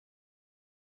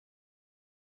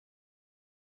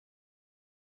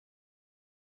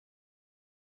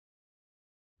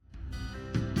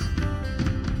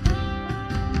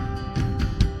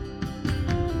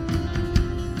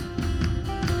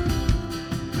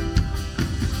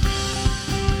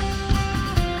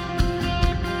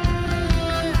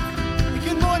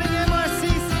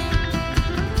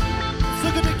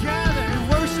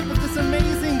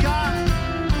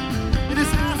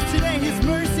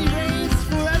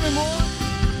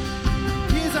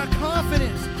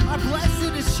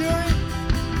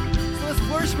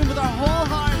worship Him with our whole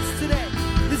hearts today.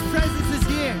 His presence is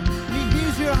here, and He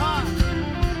hears your heart.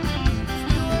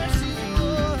 We worship you,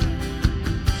 Lord.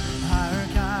 Our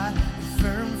God, a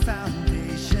firm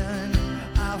foundation,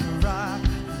 our rock,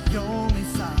 the only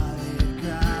solid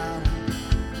ground.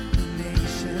 The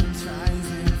nations rise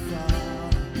and fall.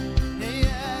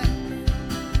 Yeah.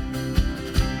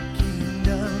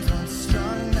 Kingdoms once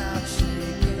strong, now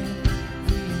shaken.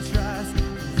 We trust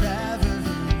forever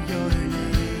in your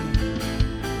name.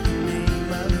 The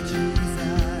name of Jesus.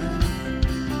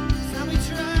 So we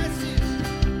trust you.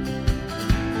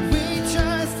 We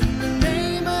trust in the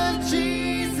name of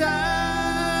Jesus.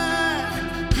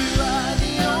 You are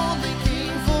the only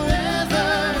King forever.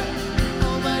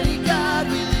 Almighty God,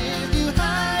 we lift you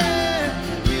higher.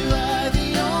 You are the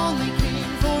only King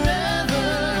forever,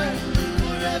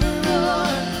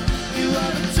 forevermore. You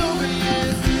are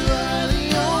victorious. You are the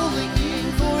only King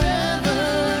forever.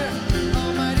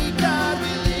 Almighty God,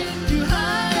 we lift you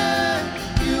higher.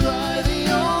 You are the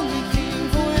only King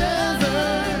forever,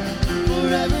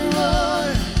 forevermore.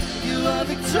 You are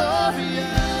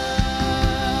victorious.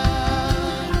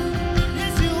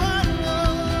 Yes, you are,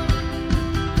 Lord.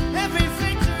 Every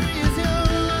victory is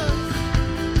yours.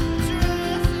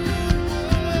 Trust and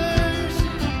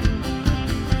worship.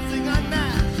 Sing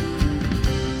unmatched,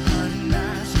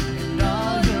 unmatched in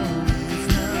all your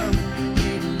wisdom.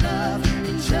 In love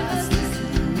and justice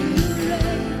you will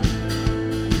reign.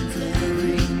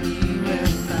 Every knee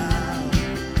will bow.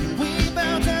 We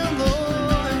bow down,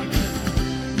 Lord.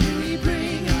 We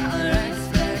bring our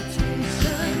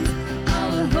expectations.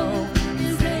 Our hope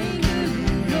is anchored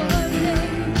in your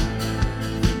name.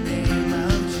 The name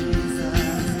of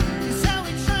Jesus is how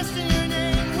we trust in your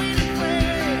name. We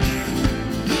declare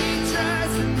we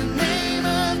trust in the name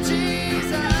of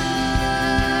Jesus.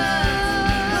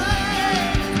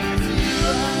 You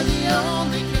are the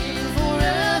only King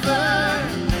forever.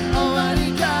 Almighty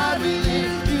God, we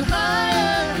lift you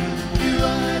higher. You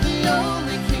are the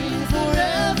only King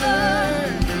forever,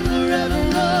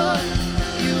 forevermore.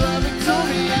 You are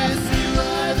victorious. You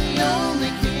are the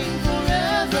only King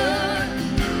forever.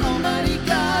 Almighty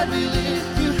God, we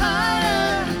lift you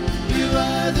higher. You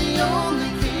are the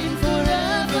only King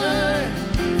forever,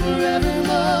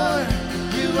 forevermore.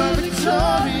 You are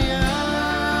victorious.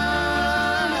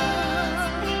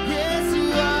 Yes, you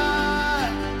are.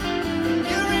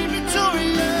 You reign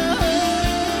victorious,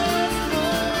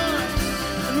 Lord.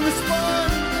 And we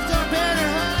respond with our banner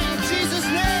high in Jesus'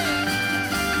 name.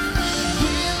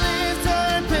 We lift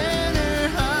our banner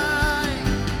high.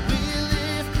 We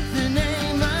lift the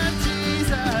name of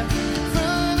Jesus.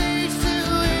 From age to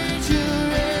age you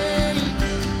reign.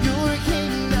 Your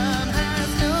kingdom has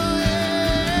no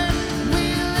end. We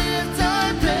lift our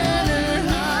banner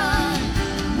high.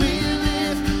 We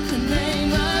lift the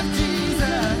name of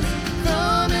Jesus.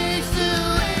 From age to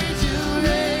age you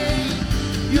reign.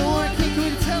 Your king, can we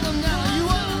tell him now?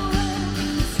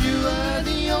 You are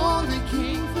the only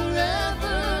King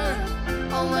forever.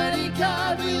 Almighty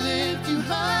God, we lift you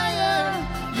higher.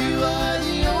 You are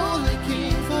the only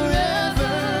King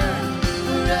forever,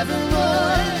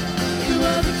 forevermore. You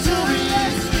are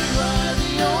victorious. You are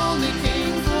the only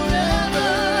King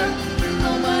forever.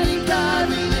 Almighty God,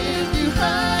 we lift you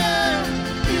higher.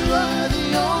 You are the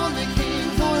only King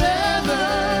forever,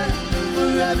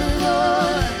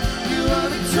 forevermore. You are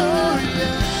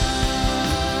victorious.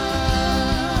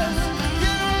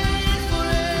 You reign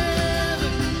forever.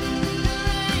 You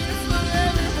reign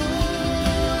forevermore.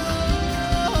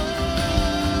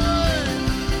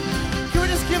 Can we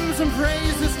just give him some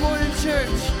praise this morning,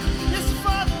 church? Yes,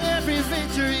 Father, every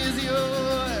victory is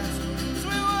yours. So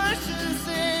we worship the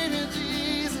Savior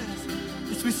Jesus.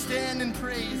 Yes, we stand in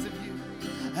praise of you.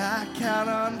 I count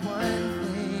on one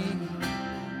thing.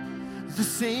 The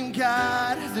same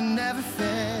God that never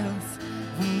fails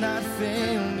will not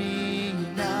fail me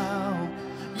now.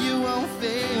 You won't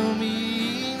fail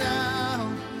me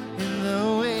now in the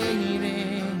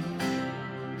waiting.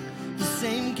 The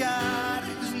same God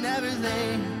who's never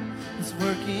late is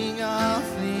working all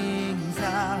things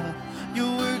out.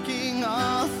 You're working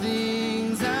all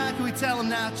things out. Can we tell him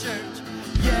now, church?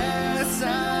 Yes,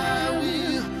 I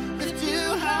will lift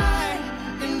you high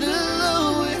in the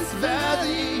lowest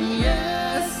valley.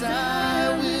 Yes, I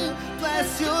will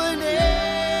bless your name.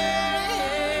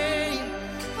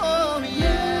 Oh,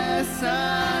 yes,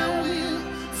 I will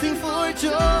sing for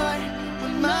joy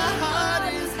when my heart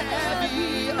is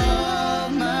heavy all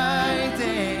my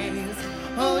days.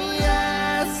 Oh,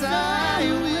 yes, I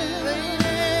will.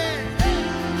 Amen.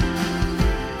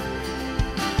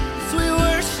 So we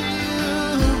worship you,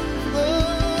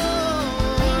 Lord.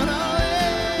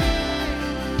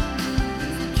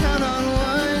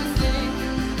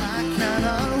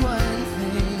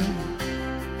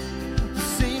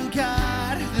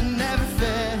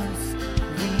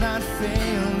 not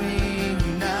fail me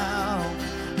now.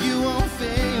 You won't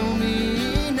fail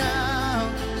me now.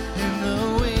 In the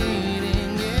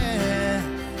waiting, yeah.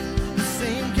 The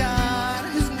same God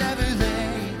who's never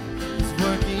late is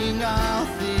working all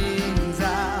things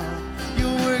out.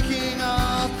 You're working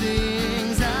all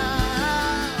things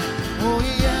out. Oh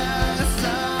yes,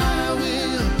 I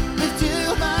will lift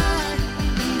you high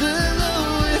in the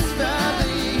lowest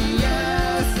valley.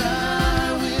 Yes,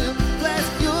 I will bless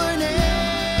your name.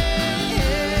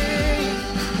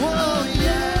 Oh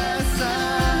yes, I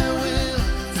will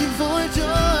sing for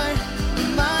joy when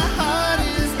my heart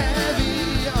is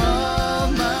heavy all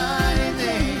my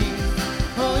days.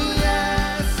 Oh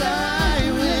yes,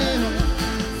 I will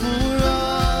for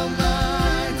all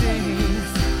my days.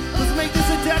 Let's make this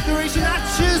a declaration. I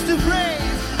choose to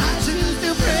praise. I choose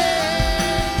to praise.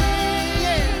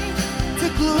 To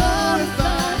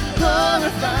glorify,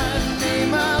 glorify the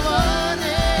name of our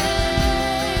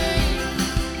name.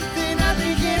 Then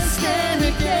nothing can stand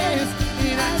against.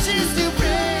 And I choose to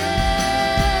praise.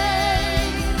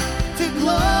 To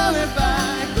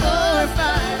glorify,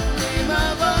 glorify the name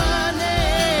of our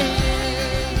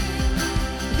name.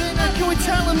 Then can we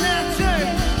tell them that,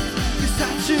 church? 'Cause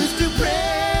I choose to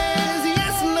praise,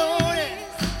 yes, Lord,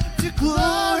 to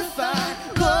glorify,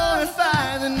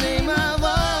 glorify the name of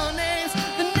all names,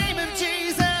 the name of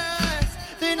Jesus.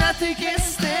 Then nothing can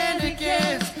stand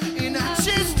against, and I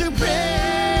choose to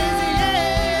praise,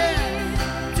 yeah,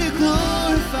 to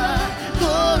glorify,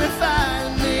 glorify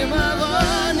the name of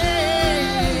our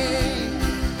name.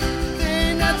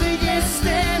 Then nothing can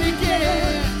stand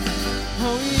against.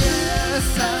 Oh yes,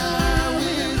 I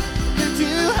will lift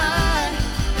you high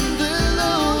in the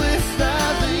lowest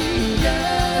valley.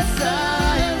 Yes, I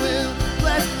will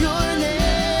bless your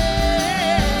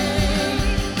name.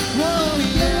 Oh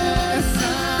yes,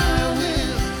 I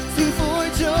will sing for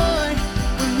joy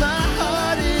when my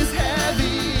heart is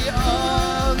heavy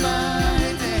all my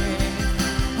days.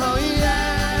 Oh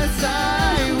yes,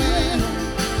 I will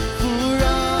for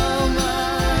all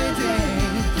my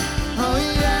days. Oh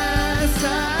yes,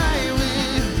 I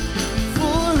will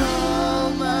for all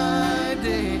my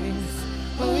days.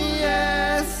 Oh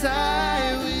yes,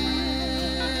 I will.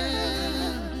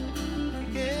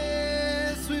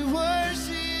 Yes, we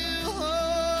worship you,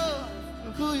 Lord,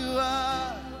 for who you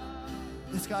are.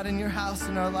 Yes, God, in your house,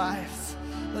 in our lives,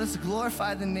 let us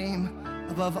glorify the name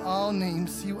above all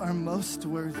names. You are most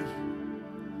worthy.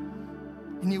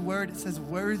 In your word, it says,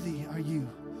 worthy are you,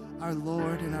 our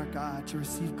Lord and our God, to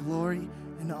receive glory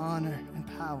and honor and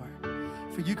power.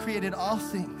 For you created all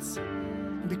things,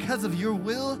 and because of your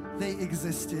will, they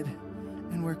existed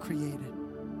and were created.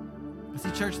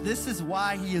 See, church, this is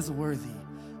why he is worthy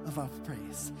of our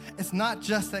praise. It's not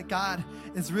just that God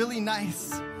is really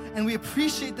nice and we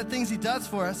appreciate the things he does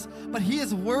for us, but he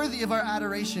is worthy of our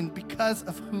adoration because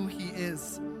of who he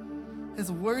is. His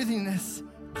worthiness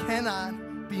cannot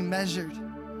be measured.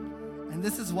 And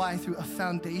this is why, through a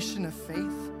foundation of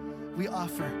faith, we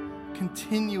offer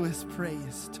continuous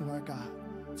praise to our God,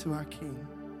 to our King.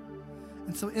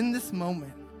 And so in this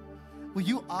moment, will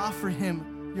you offer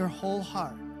him your whole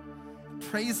heart?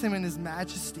 Praise him in his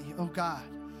majesty. Oh God,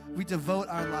 we devote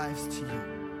our lives to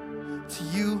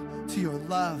you, to your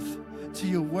love, to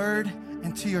your word,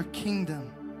 and to your kingdom.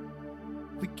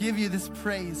 We give you this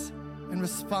praise in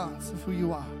response of who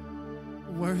you are.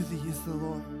 Worthy is the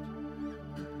Lord.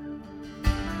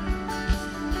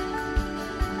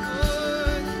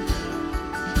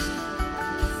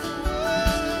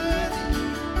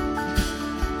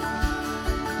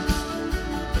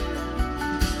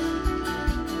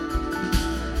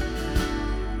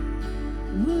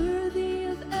 Worthy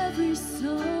of every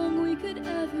song we could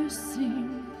ever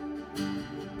sing,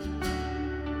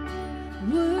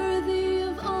 worthy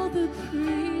of all the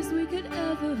praise we could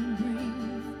ever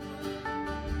bring,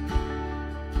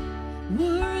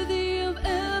 worthy of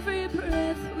every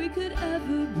breath we could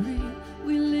ever breathe.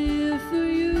 We live for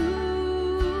you.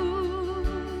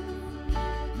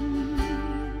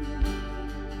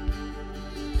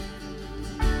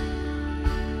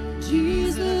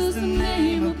 Jesus, the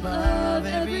name above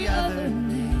every other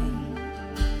name.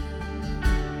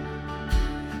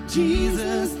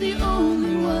 Jesus, the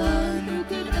only one who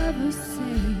could ever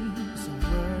save. So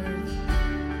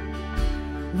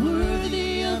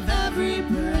worthy of every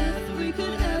breath we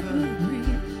could ever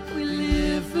breathe. We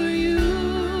live for you.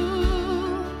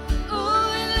 Oh,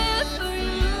 we live for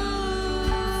you.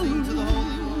 Sing to the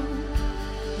Holy One.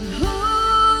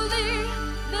 Holy,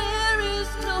 there is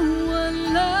no one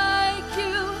like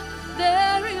you.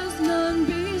 There is none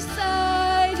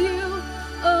beside you.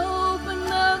 Open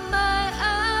up my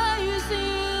eyes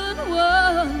in wonder.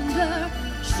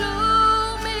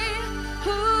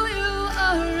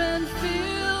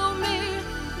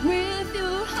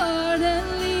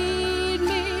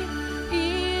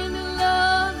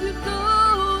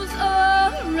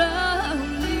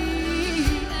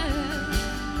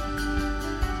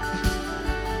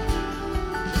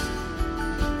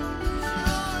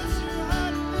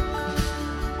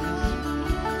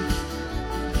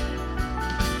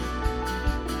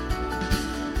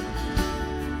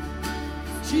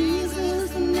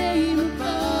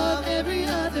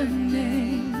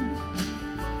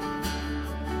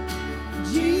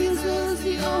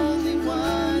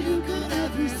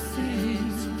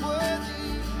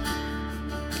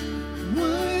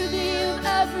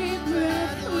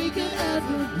 could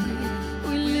ever breathe.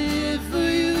 We live for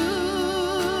you.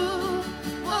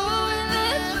 Oh, we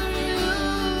live for you.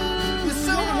 You're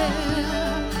so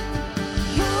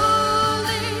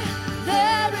Holy,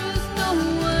 there is no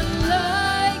one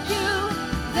like you.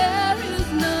 There is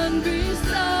none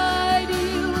beside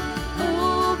you.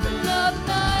 Open up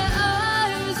my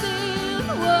eyes in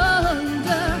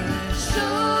wonder.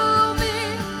 Show me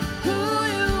who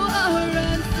you are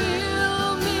and fill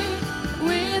me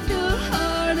with your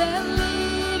heart and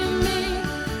lead me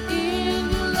in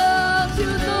your love to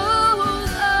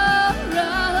those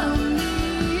around me.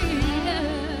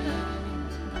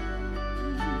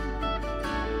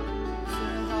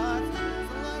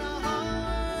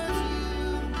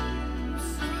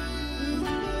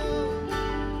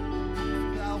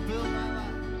 I'll build my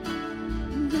life.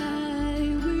 And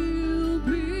I will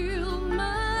build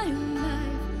my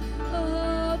life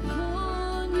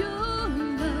upon your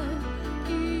love.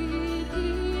 It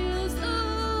is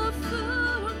a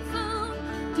firm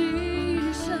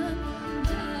foundation. And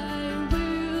I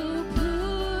will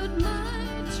put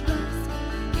my trust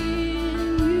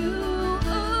in you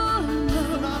An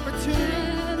alone. opportunity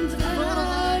And to vote on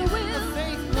I the will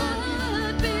faith, Lord.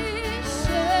 not be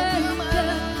shaken.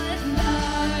 And I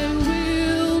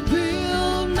will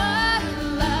build my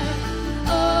life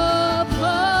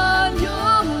upon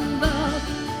your love.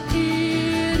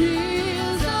 It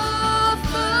is a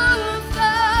firm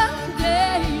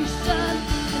foundation.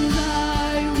 And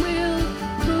I will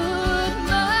put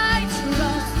my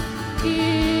trust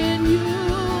in you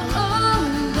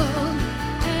alone.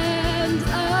 And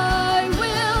I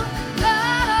will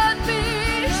not be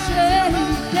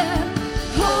shaken.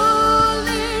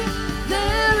 Holy,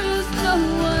 there is no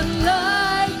one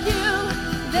like you.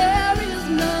 There is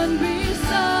none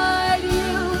beside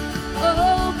you.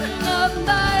 Open up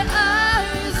my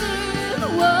eyes in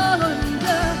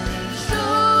wonder.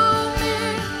 Show me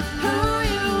who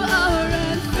you are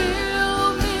and fill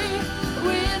me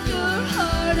with your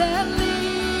heart and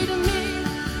lead me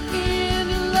in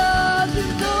your love to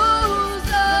those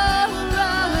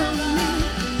around me.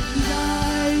 And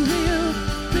I will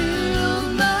build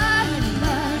my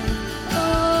life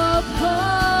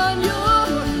upon your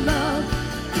love.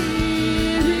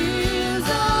 It is a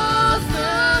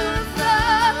firm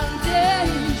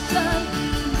foundation.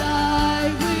 And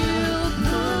I will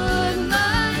put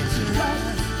my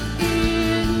trust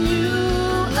in you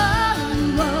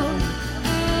alone.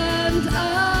 And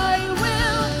I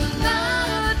will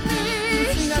not be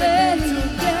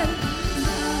shaken.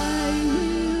 I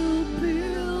will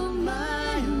build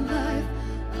my life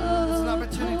an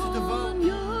opportunity to devote, upon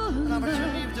your An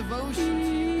opportunity love. of devotion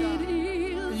to you, God.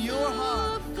 In your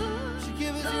heart. Would you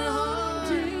give us your heart?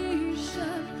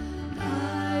 Foundation. I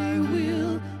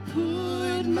will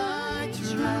put my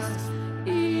trust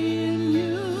in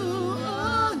you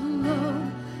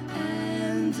alone,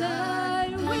 and I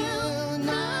will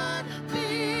not be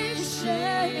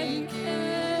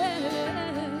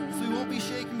shaken. So we won't be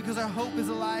shaken because our hope is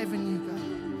alive in you, God.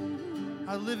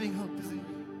 Our living hope is in you.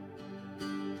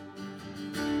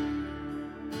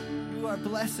 You are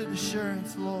blessed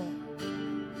assurance, Lord.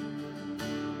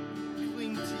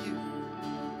 Cling to you.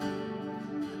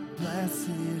 Blessed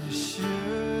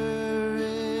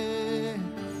assurance,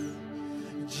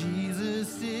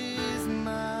 Jesus is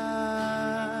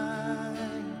mine.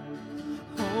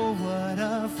 Oh, what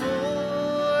a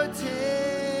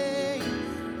foretaste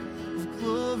of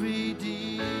glory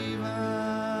divine,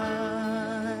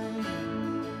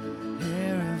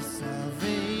 heir of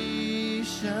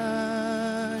salvation,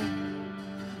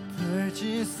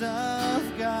 purchase of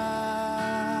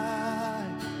God,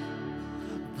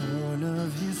 born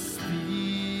of His Spirit,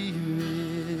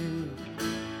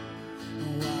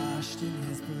 washed in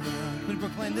His blood. We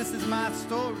proclaim, this is my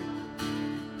story.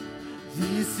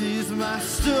 This is my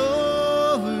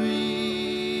story.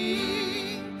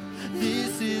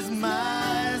 This is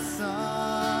my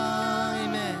song.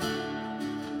 Amen.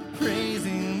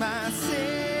 Praising my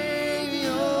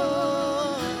Savior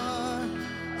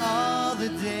all the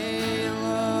day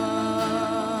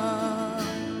long.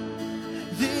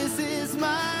 This is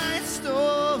my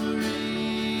story.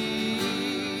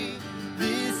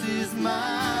 This is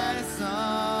my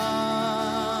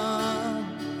song.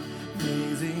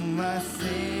 Praising my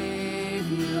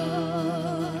Savior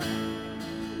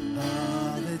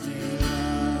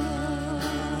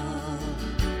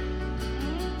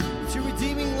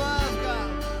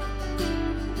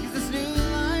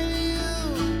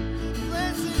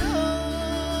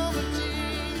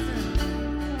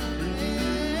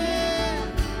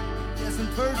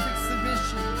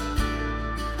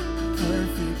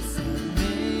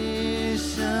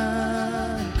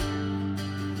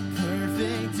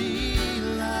perfect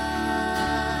delight.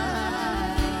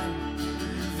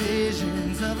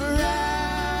 Visions of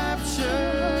rapture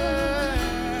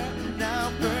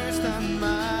now burst on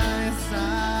my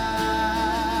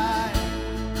side.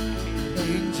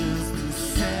 Angels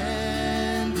descending,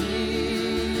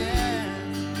 yeah,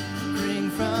 bring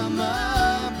from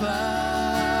above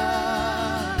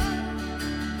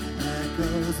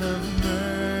echoes of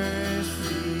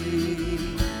mercy,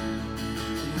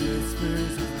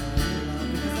 whispers of love.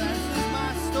 Because this is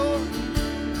my story.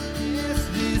 Yes,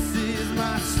 this is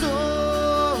my story.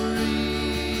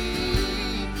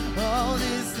 Oh,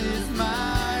 this is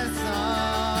my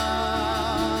song,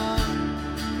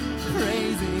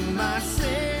 praising my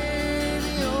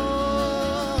Savior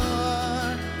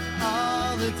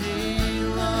all the day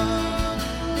long.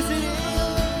 Is it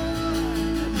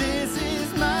this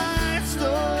is my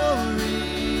story.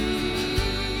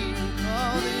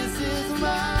 Oh, this is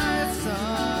my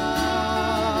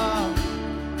song,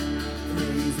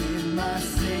 praising my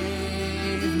Savior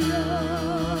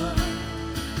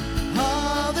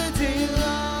all the day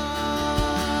long.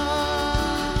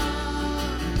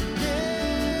 Yes,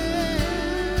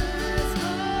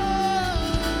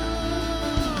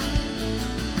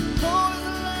 oh,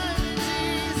 the life in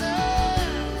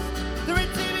Jesus, the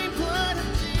redeeming blood of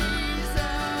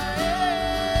Jesus,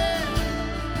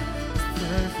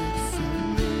 perfect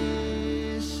submission.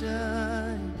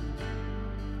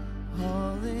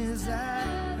 All is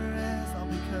at rest, all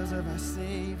because of our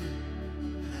Savior.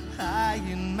 I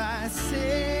in my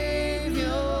Savior,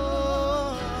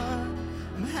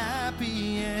 I'm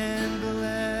happy and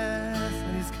blessed.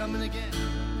 And He's coming again.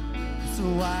 So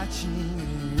watching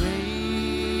and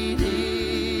waiting,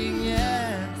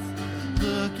 yes,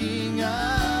 looking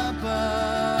above,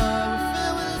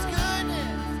 filled with His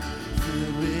goodness,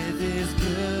 filled with His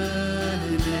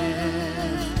goodness.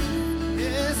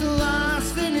 Is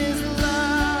lost in His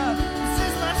love. This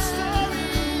is my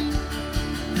story.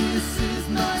 This is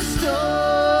my story.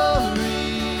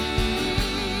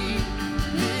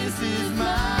 This is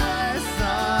my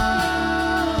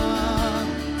song,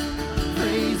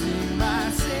 praising my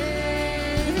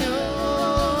Savior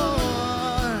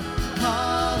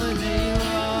all the day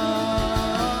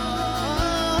long.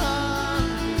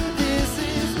 This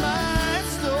is my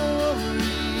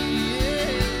story.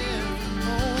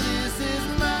 Oh, this is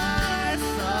my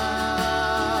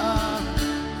song,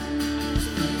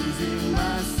 praising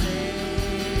my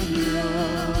Savior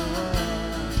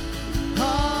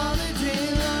all the day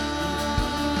long.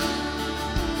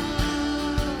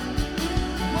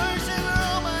 Worshiper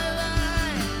all my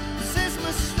life, this is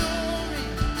my story.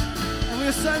 And we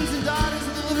are sons and daughters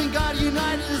of the living God,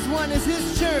 united as one, as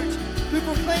His church. We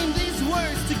proclaim these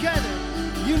words together,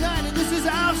 united. This is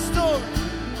our story.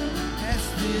 Yes,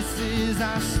 this is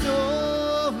our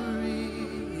story.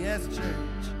 Yes,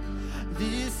 church.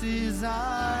 This is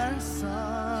our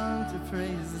song to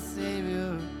praise the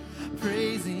Savior,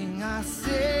 praising our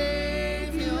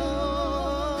Savior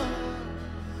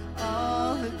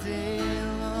all the day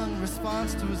long.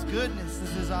 Response to His goodness.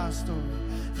 This is our story.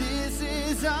 This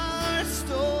is our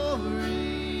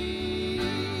story.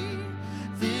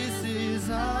 This is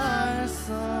our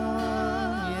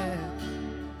song, yeah,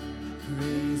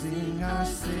 praising our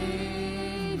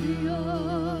Savior.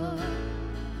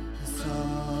 It's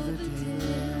all the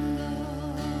day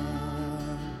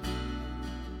long.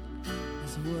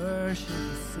 Let's worship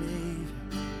the Savior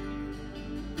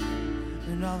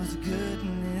and all His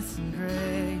goodness and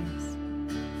grace.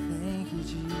 Thank you,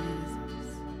 Jesus.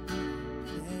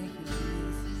 Thank you,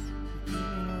 Jesus.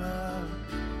 Redeeming love.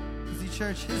 See,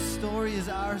 church, His story is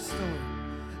our story.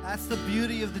 That's the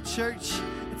beauty of the church.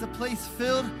 It's a place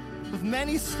filled with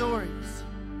many stories,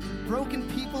 broken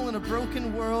people in a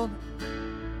broken world,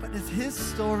 but it's His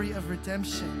story of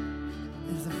redemption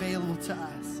that is available to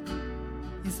us.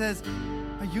 He says,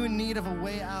 are you in need of a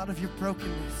way out of your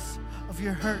brokenness, of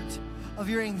your hurt, of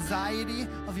your anxiety,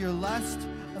 of your lust,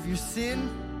 of your sin?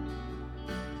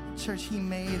 Church, He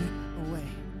made a way.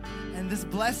 And this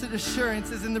blessed assurance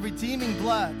is in the redeeming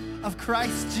blood of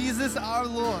Christ Jesus our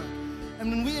Lord. And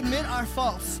when we admit our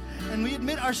faults, and we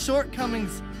admit our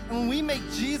shortcomings, and when we make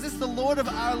Jesus the Lord of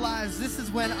our lives, this is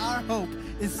when our hope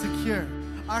is secure.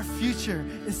 Our future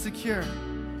is secure.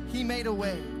 He made a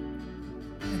way,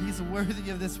 and He's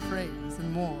worthy of this praise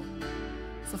and more.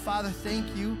 So, Father,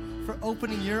 thank you for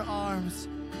opening your arms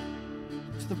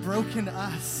to the broken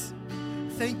us.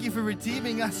 Thank you for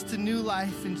redeeming us to new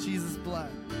life in Jesus' blood.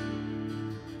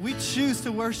 We choose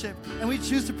to worship, and we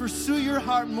choose to pursue your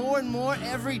heart more and more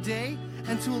every day,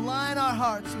 and to align our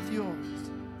hearts with yours.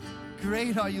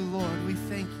 Great are you, Lord. We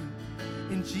thank you.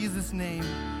 In Jesus' name,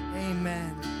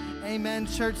 amen. Amen,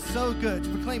 church. So good to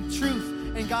proclaim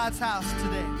truth in God's house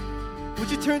today.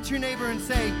 Would you turn to your neighbor and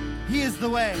say, He is the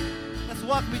way. Let's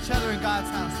welcome each other in God's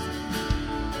house today.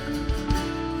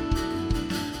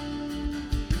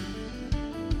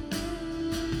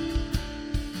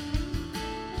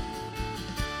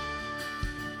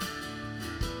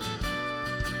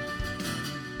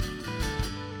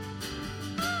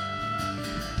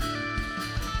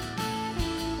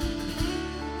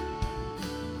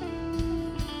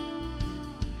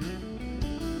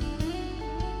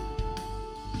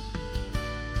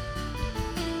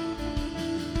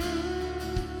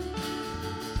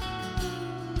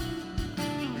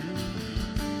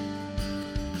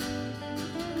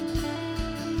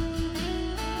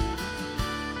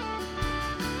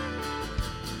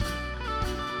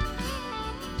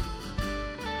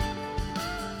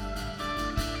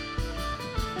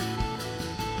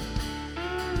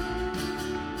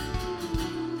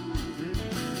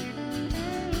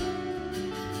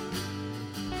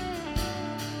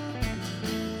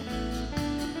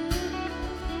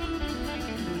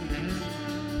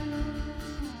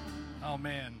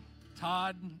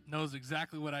 Todd knows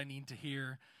exactly what I need to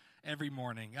hear every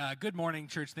morning. Good morning,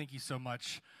 church. Thank you so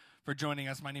much for joining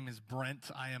us. My name is Brent.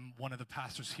 I am one of the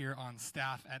pastors here on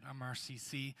staff at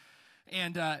MRCC.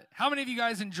 And how many of you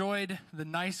guys enjoyed the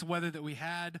nice weather that we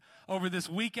had over this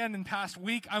weekend and past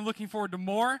week? I'm looking forward to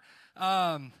more.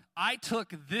 I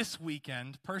took this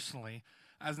weekend, personally,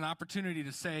 as an opportunity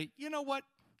to say, you know what?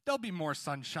 There'll be more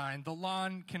sunshine. The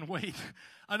lawn can wait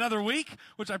another week,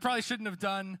 which I probably shouldn't have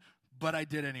done, but I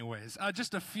did anyways.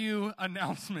 Just a few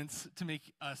announcements to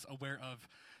make us aware of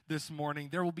this morning.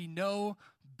 There will be no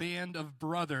Band of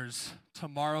Brothers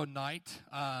tomorrow night.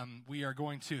 We are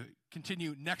going to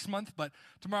continue next month, but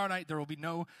tomorrow night there will be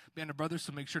no Band of Brothers,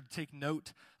 so make sure to take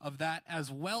note of that, as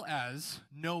well as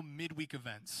no midweek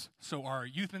events. So our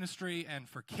youth ministry and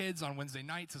for kids on Wednesday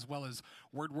nights, as well as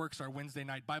WordWorks, our Wednesday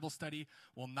night Bible study,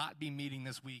 will not be meeting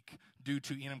this week due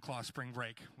to Enumclaw spring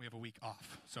break. We have a week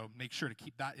off, so make sure to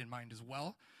keep that in mind as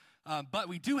well. But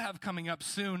we do have coming up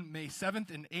soon, May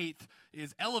 7th and 8th,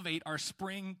 is Elevate, our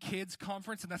spring kids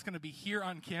conference, and that's going to be here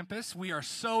on campus. We are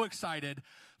so excited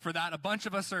for that. A bunch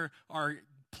of us are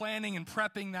planning and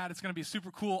prepping that. It's going to be super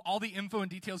cool. All the info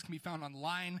and details can be found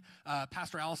online.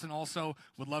 Pastor Allison also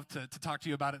would love to talk to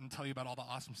you about it and tell you about all the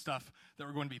awesome stuff that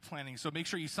we're going to be planning. So make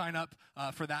sure you sign up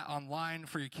for that online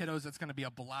for your kiddos. That's going to be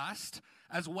a blast.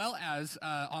 As well as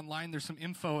online, there's some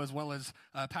info, as well as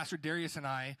Pastor Darius and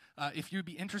I, if you'd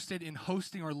be interested in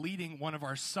hosting or leading one of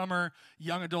our summer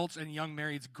young adults and young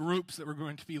marrieds groups that we're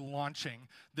going to be launching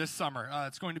this summer.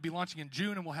 It's going to be launching in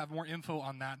June, and we'll have more info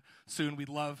on that soon. We'd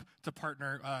love to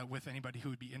partner with anybody who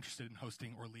would be interested in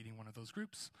hosting or leading one of those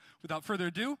groups. Without further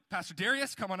ado, Pastor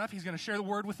Darius, come on up. He's going to share the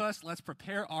word with us. Let's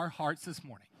prepare our hearts this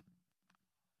morning.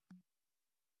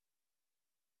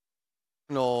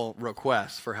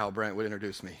 Request for how Brent would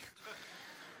introduce me.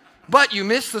 But you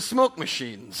missed the smoke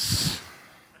machines.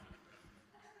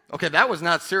 Okay, that was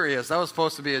not serious. That was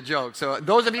supposed to be a joke. So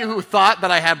those of you who thought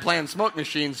that I had planned smoke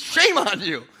machines, shame on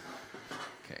you.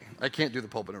 Okay, I can't do the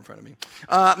pulpit in front of me.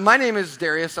 My name is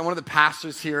Darius. I'm one of the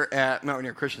pastors here at Mount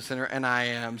Rainier Christian Center, and I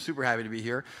am super happy to be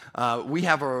here. We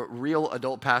have a real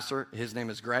adult pastor. His name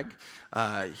is Greg.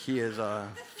 He is a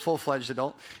full-fledged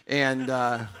adult,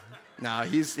 and no,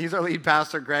 he's our lead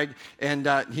pastor, Greg, and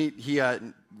he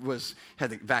had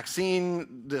the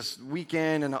vaccine this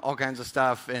weekend and all kinds of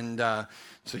stuff, and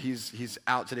so he's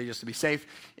out today just to be safe,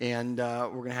 and we're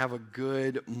going to have a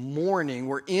good morning.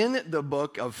 We're in the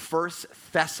book of 1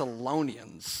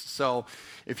 Thessalonians, so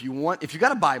if you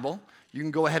got a Bible, you can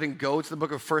go ahead and go to the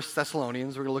book of 1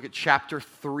 Thessalonians. We're going to look at chapter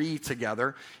 3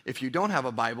 together. If you don't have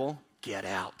a Bible, get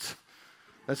out.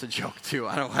 That's a joke, too.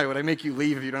 I don't know why would I make you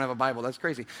leave if you don't have a Bible. That's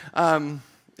crazy.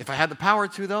 If I had the power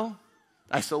to, though,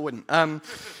 I still wouldn't. We're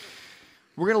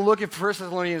going to look at 1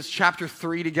 Thessalonians chapter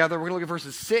 3 together. We're going to look at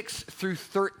verses 6 through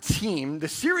 13. The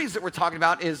series that we're talking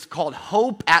about is called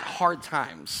Hope at Hard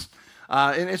Times.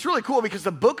 And it's really cool because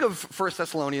the book of 1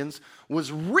 Thessalonians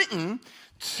was written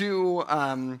to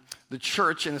the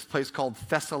church in this place called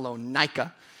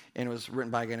Thessalonica. And it was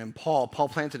written by a guy named Paul. Paul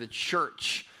planted a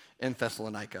church in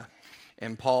Thessalonica.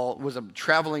 And Paul was a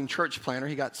traveling church planner.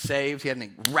 He got saved. He had a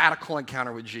radical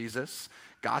encounter with Jesus,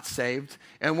 got saved,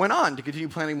 and went on to continue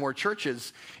planting more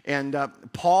churches. And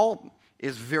Paul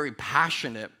is very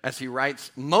passionate as he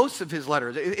writes most of his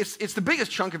letters. It's the biggest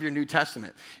chunk of your New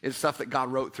Testament is stuff that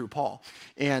God wrote through Paul.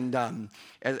 And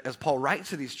as Paul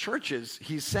writes to these churches,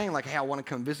 he's saying like, hey, I want to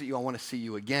come visit you. I want to see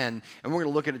you again. And we're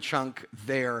going to look at a chunk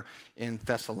there in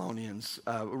Thessalonians.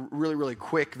 Really, really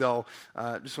quick, though,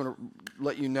 just want to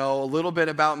let you know a little bit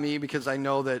about me because I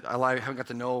know that I haven't got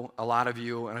to know a lot of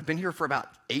you, and I've been here for about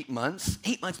 8 months.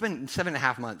 8 months, it's been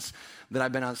 7.5 months that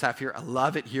I've been on staff here. I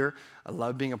love it here. I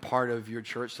love being a part of your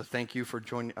church, so thank you for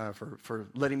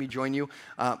letting me join you.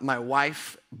 My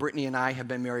wife, Brittany, and I have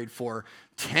been married for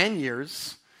 10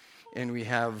 years, and we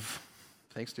have,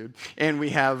 thanks, dude, and we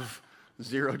have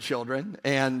 0 children,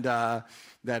 and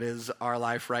that is our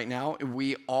life right now.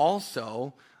 We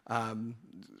also,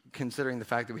 considering the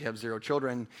fact that we have 0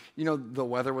 children, you know, the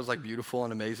weather was like beautiful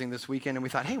and amazing this weekend, and we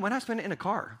thought, hey, why not spend it in a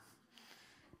car?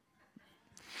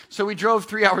 So we drove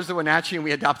 3 hours to Wenatchee, and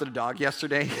we adopted a dog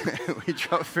yesterday. We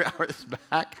drove 3 hours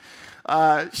back.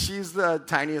 She's the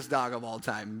tiniest dog of all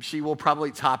time. She will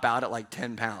probably top out at like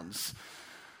 10 pounds.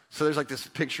 So there's like this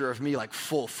picture of me like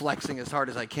full flexing as hard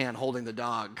as I can holding the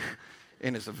dog.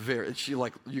 And it's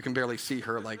you can barely see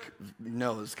her like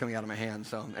nose coming out of my hand.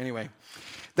 So anyway,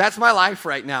 that's my life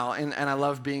right now. And I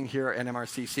love being here at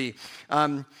MRCC.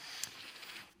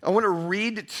 I want to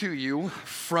read to you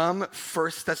from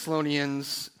 1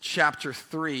 Thessalonians chapter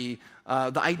 3.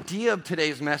 The idea of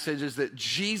today's message is that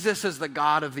Jesus is the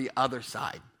God of the other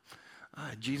side.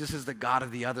 Jesus is the God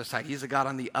of the other side. He's the God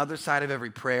on the other side of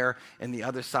every prayer and the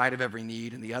other side of every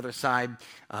need and the other side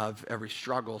of every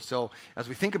struggle. So as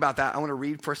we think about that, I want to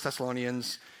read 1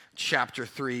 Thessalonians chapter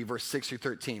 3, verse 6 through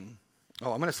 13.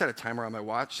 Oh, I'm going to set a timer on my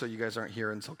watch so you guys aren't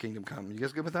here until Kingdom Come. You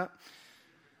guys good with that?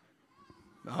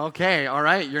 Okay, all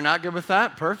right. You're not good with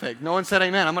that? Perfect. No one said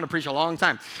amen. I'm going to preach a long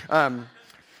time.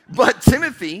 But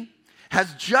Timothy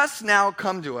has just now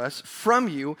come to us from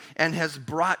you and has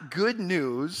brought good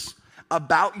news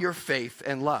about your faith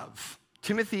and love.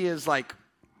 Timothy is like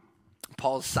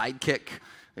Paul's sidekick.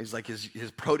 He's like his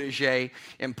protege.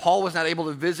 And Paul was not able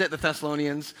to visit the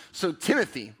Thessalonians, so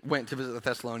Timothy went to visit the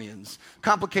Thessalonians.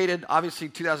 Complicated. Obviously,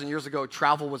 2,000 years ago,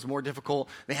 travel was more difficult.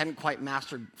 They hadn't quite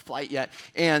mastered flight yet.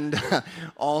 And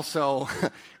also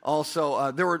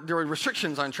there were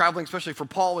restrictions on traveling, especially for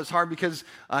Paul. It was hard because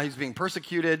he's being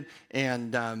persecuted,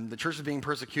 and the church was being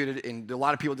persecuted, and a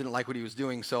lot of people didn't like what he was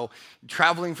doing. So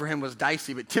traveling for him was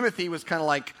dicey. But Timothy was kind of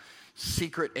like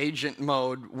secret agent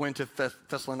mode, went to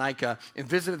Thessalonica and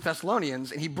visited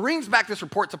Thessalonians, and he brings back this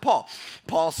report to Paul.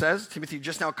 Paul says, Timothy,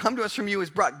 just now come to us from you, has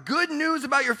brought good news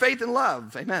about your faith and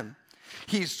love. Amen.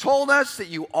 He's told us that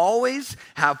you always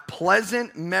have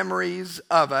pleasant memories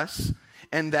of us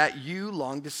and that you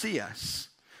long to see us,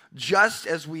 just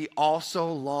as we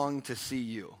also long to see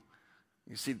you.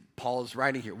 You see, Paul is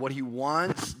writing here. What he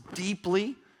wants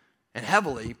deeply and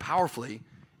heavily, powerfully,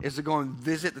 is to go and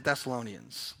visit the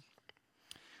Thessalonians.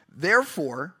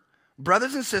 Therefore,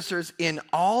 brothers and sisters, in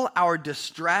all our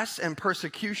distress and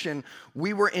persecution,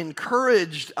 we were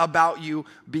encouraged about you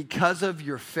because of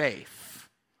your faith.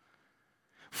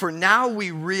 For now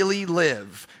we really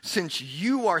live, since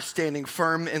you are standing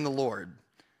firm in the Lord.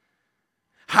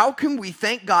 How can we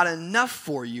thank God enough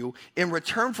for you in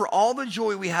return for all the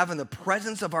joy we have in the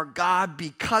presence of our God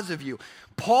because of you?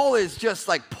 Paul is just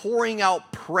like pouring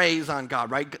out praise on God,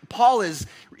 right? Paul is,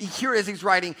 here as he's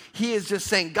writing, he is just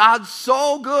saying, God's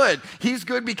so good. He's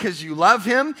good because you love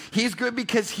him. He's good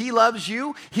because he loves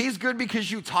you. He's good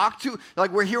because you talk to,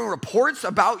 like we're hearing reports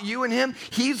about you and him.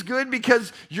 He's good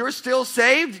because you're still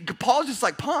saved. Paul's just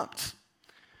like pumped.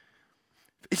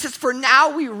 It says, for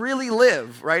now we really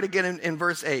live, right? Again in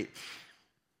verse 8.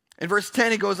 In verse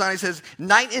 10, he goes on, he says,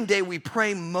 night and day we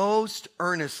pray most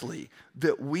earnestly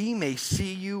that we may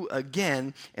see you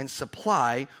again and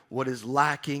supply what is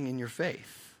lacking in your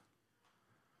faith.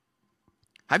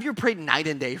 Have you ever prayed night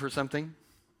and day for something?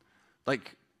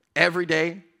 Like every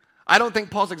day? I don't think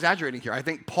Paul's exaggerating here. I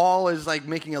think Paul is like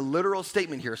making a literal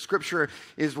statement here. Scripture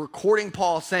is recording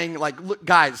Paul saying like, look,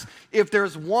 guys, if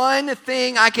there's one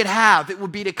thing I could have, it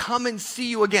would be to come and see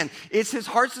you again. It's his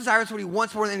heart's desire. It's what he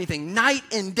wants more than anything. Night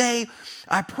and day,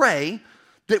 I pray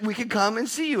that we could come and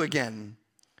see you again.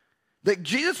 That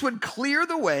Jesus would clear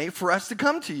the way for us to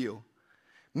come to you.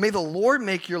 May the Lord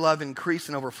make your love increase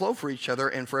and overflow for each other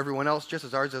and for everyone else, just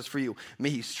as ours does for you. May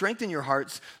he strengthen your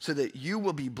hearts so that you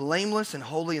will be blameless and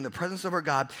holy in the presence of our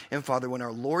God and Father when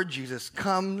our Lord Jesus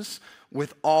comes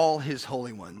with all his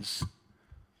holy ones.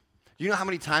 You know how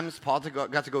many times Paul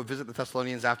got to go visit the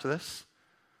Thessalonians after this?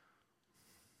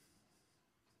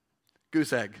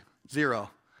 Goose egg, 0.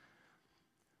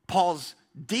 Paul's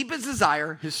deepest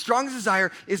desire, his strongest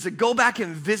desire, is to go back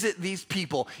and visit these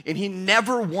people. And he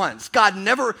never once, God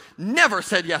never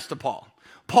said yes to Paul.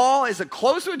 Paul is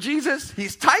close with Jesus.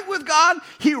 He's tight with God.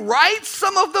 He writes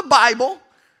some of the Bible.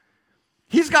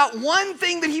 He's got one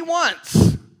thing that he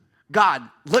wants. God,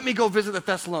 let me go visit the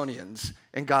Thessalonians.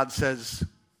 And God says,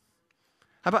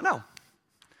 How about no?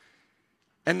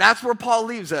 And that's where Paul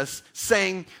leaves us,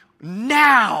 saying,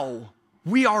 now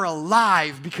we are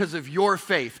alive because of your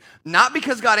faith. Not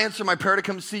because God answered my prayer to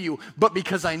come see you, but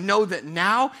because I know that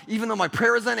now, even though my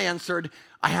prayer is unanswered,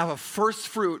 I have a first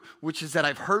fruit, which is that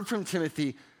I've heard from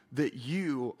Timothy that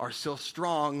you are so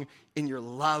strong in your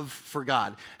love for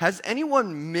God. Has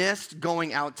anyone missed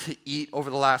going out to eat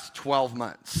over the last 12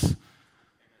 months?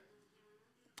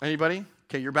 Anybody?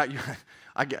 Okay, you're back.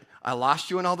 I lost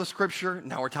you in all the scripture.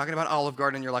 Now we're talking about Olive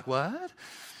Garden. You're like, what?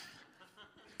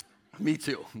 Me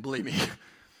too, believe me.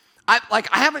 I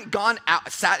haven't gone out,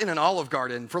 sat in an Olive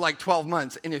Garden for like 12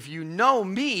 months. And if you know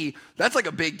me, that's like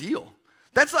a big deal.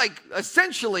 That's like,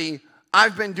 essentially,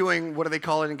 I've been doing, what do they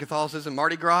call it in Catholicism,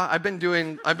 Mardi Gras? I've been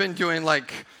doing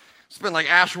like, it's been like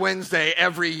Ash Wednesday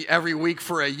every week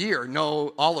for a year,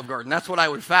 no Olive Garden. That's what I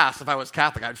would fast if I was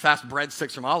Catholic. I'd fast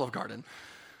breadsticks from Olive Garden.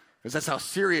 Because that's how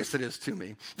serious it is to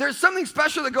me. There's something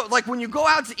special that goes, like when you go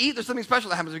out to eat, there's something special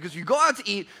that happens because you go out to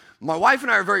eat. My wife and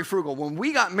I are very frugal. When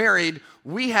we got married,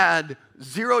 we had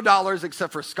 $0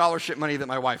 except for scholarship money that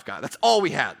my wife got. That's all we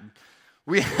had.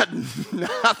 We had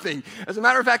nothing. As a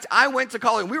matter of fact, I went to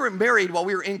college. We were married while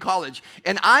we were in college.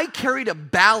 And I carried a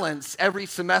balance every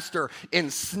semester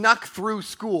and snuck through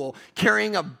school,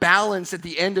 carrying a balance at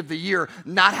the end of the year,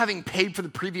 not having paid for the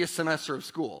previous semester of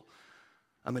school.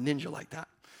 I'm a ninja like that.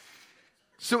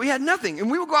 So we had nothing, and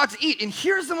we would go out to eat, and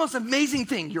here's the most amazing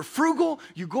thing. You're frugal,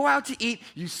 you go out to eat,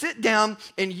 you sit down,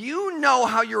 and you know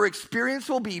how your experience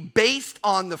will be based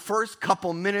on the first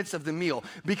couple minutes of the meal,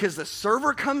 because the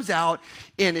server comes out,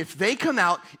 and if they come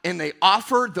out and they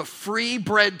offer the free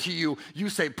bread to you, you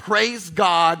say, praise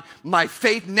God, my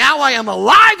faith, now I am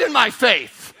alive in my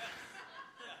faith.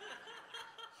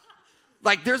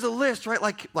 Like, there's a list, right?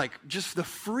 Like just the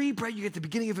free bread you get at the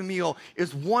beginning of a meal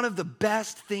is one of the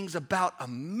best things about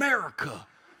America.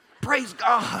 Praise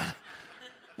God.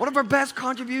 One of our best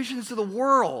contributions to the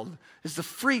world is the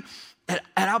free. At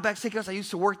Outback Steakhouse, I used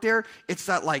to work there. It's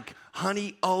that like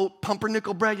honey oat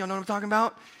pumpernickel bread. Y'all know what I'm talking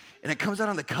about? And it comes out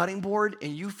on the cutting board,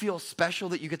 and you feel special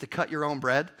that you get to cut your own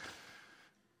bread.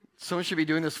 Someone should be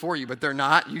doing this for you, but they're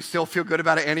not. You still feel good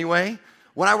about it anyway.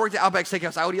 When I worked at Outback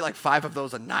Steakhouse, I would eat like 5 of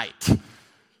those a night.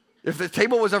 If the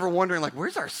table was ever wondering, like,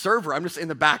 where's our server? I'm just in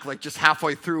the back, like, just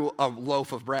halfway through a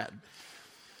loaf of bread.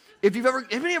 Have you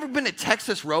ever been to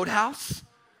Texas Roadhouse?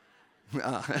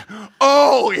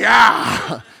 Oh,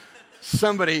 yeah.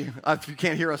 Somebody, if you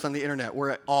can't hear us on the internet,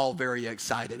 we're all very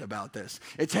excited about this.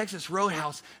 At Texas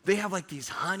Roadhouse, they have like these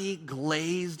honey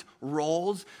glazed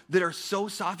rolls that are so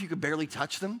soft you could barely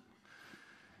touch them.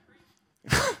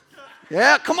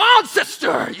 Yeah, come on,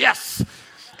 sister. Yes.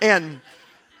 And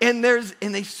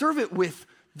they serve it with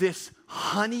this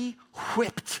honey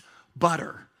whipped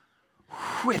butter.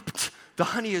 Whipped. The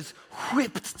honey is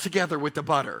whipped together with the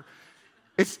butter.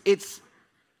 It's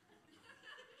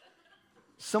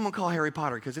someone call Harry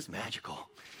Potter because it's magical.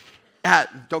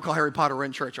 Don't call Harry Potter, we're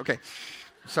in church. Okay.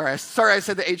 Sorry I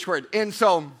said the H word. And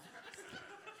so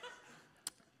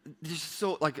just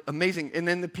so like amazing. And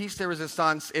then the piece de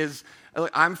resistance is,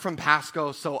 I'm from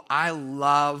Pasco, so I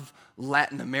love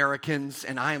Latin Americans,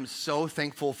 and I am so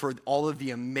thankful for all of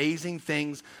the amazing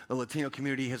things the Latino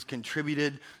community has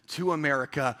contributed to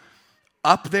America.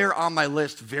 Up there on my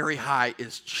list, very high,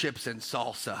 is chips and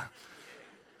salsa.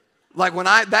 Like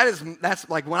that's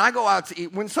like when I go out to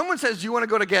eat, when someone says, do you want to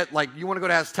go to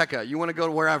Azteca, you want to go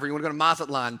to wherever, you want to go to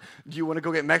Mazatlan, do you want to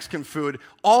go get Mexican food?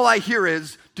 All I hear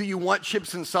is, do you want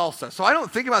chips and salsa? So I don't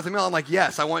think about the meal. I'm like,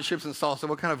 yes, I want chips and salsa.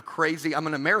 What kind of crazy, I'm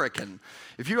an American.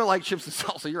 If you don't like chips and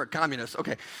salsa, you're a communist.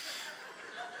 Okay.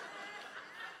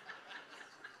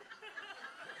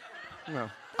 No,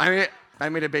 I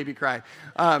made a baby cry.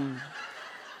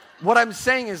 What I'm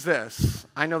saying is this.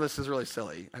 I know this is really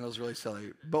silly.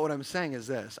 But what I'm saying is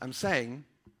this. I'm saying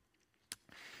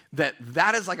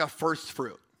that is like a first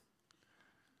fruit.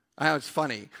 I know it's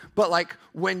funny. But like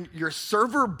when your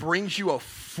server brings you a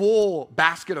full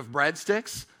basket of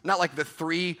breadsticks, not like the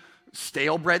 3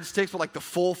 stale breadsticks, but like the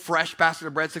full fresh basket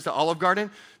of breadsticks at Olive Garden,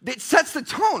 it sets the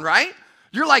tone, right?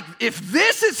 You're like, if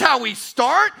this is how we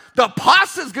start, the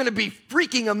pasta's going to be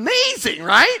freaking amazing,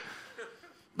 right?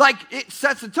 Like, it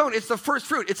sets the tone. It's the first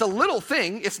fruit. It's a little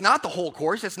thing. It's not the whole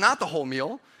course. It's not the whole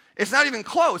meal. It's not even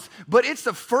close. But it's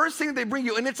the first thing they bring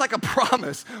you, and it's like a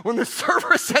promise. When the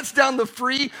server sets down the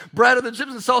free bread or the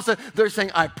chips and salsa, they're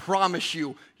saying, I promise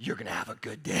you, you're going to have a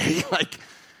good day. Like,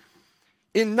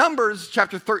 In Numbers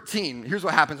chapter 13, here's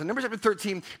what happens. In Numbers chapter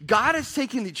 13, God is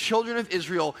taking the children of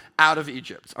Israel out of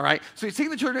Egypt, all right? So he's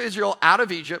taking the children of Israel out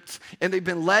of Egypt, and they've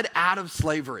been led out of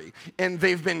slavery. And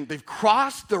they've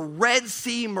crossed the Red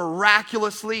Sea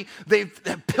miraculously. The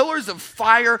pillars of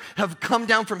fire have come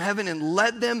down from heaven and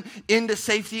led them into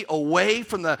safety away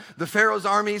from the Pharaoh's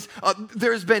armies.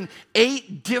 There's been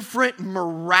 8 different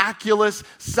miraculous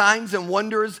signs and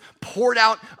wonders poured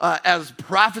out as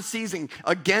prophecies and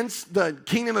against the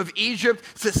kingdom of Egypt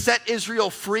to set Israel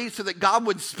free so that God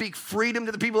would speak freedom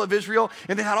to the people of Israel.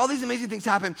 And they had all these amazing things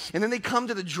happen. And then they come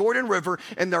to the Jordan River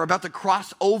and they're about to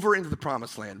cross over into the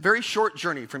promised land. Very short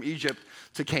journey from Egypt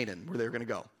to Canaan where they were going to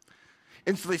go.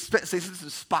 And so they sent some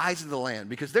spies into the land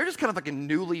because they're just kind of like a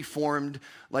newly formed,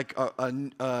 like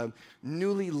a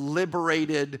newly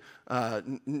liberated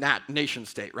nation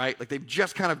state, right? Like they've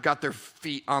just kind of got their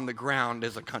feet on the ground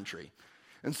as a country.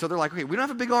 And so they're like, okay, we don't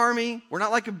have a big army. We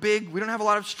don't have a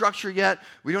lot of structure yet.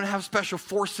 We don't have special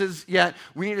forces yet.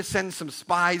 We need to send some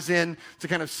spies in to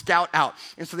kind of scout out.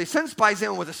 And so they send spies in,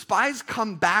 and what the spies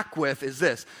come back with is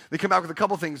this. They come back with a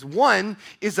couple things. One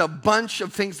is a bunch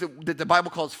of things that the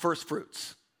Bible calls first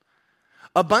fruits.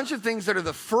 A bunch of things that are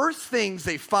the first things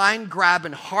they find, grab,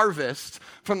 and harvest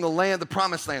from the land, the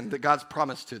promised land that God's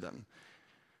promised to them.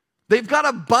 They've got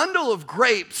a bundle of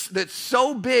grapes that's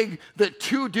so big that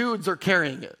 2 dudes are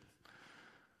carrying it.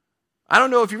 I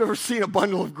don't know if you've ever seen a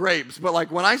bundle of grapes, but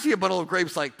like when I see a bundle of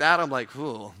grapes like that, I'm like,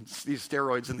 ooh, these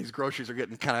steroids and these groceries are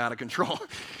getting kind of out of control.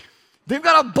 They've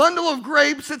got a bundle of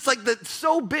grapes. It's like that's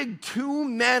so big, 2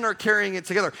 men are carrying it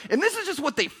together. And this is just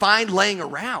what they find laying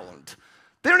around.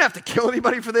 They don't have to kill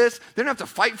anybody for this. They don't have to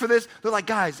fight for this. They're like,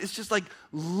 guys, it's just like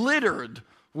littered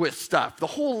with stuff. The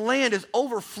whole land is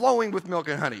overflowing with milk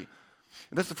and honey.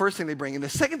 And that's the first thing they bring. And the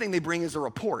second thing they bring is a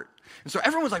report. And so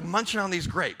everyone's like munching on these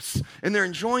grapes. And they're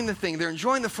enjoying the thing. They're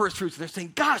enjoying the first fruits. And they're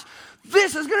saying, gosh,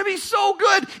 this is going to be so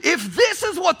good. If this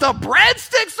is what the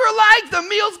breadsticks are like, the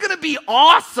meal's going to be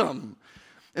awesome.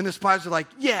 And the spies are like,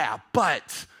 yeah,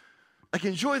 but like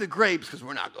enjoy the grapes because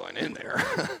we're not going in there.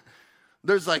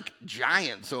 There's like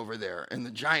giants over there. And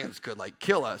the giants could like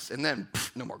kill us. And then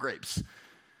no more grapes.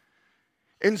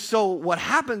 And so what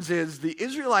happens is the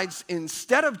Israelites,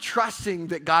 instead of trusting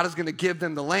that God is going to give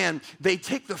them the land, they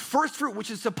take the first fruit, which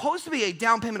is supposed to be a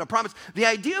down payment of promise. The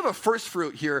idea of a first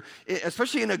fruit here,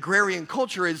 especially in agrarian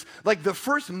culture, is like the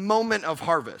first moment of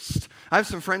harvest. I have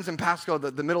some friends in Pasco,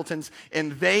 the Middletons,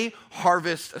 and they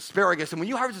harvest asparagus. And when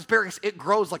you harvest asparagus, it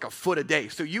grows like a foot a day.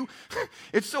 So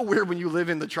it's so weird when you live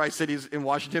in the Tri-Cities in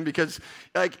Washington because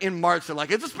like in March, they're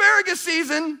like, it's asparagus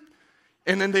season.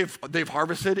 And then they've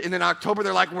harvested, and in October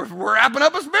they're like, we're wrapping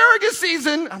up asparagus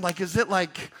season. I'm like, does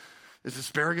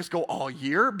asparagus go all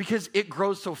year? Because it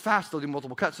grows so fast, they'll do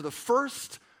multiple cuts. So the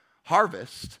first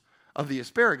harvest of the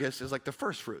asparagus is like the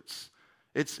first fruits.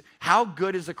 It's how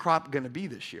good is the crop going to be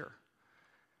this year?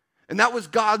 And that was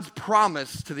God's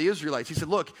promise to the Israelites. He said,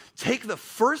 look, take the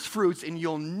first fruits and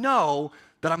you'll know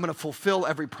that I'm going to fulfill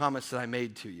every promise that I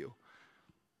made to you.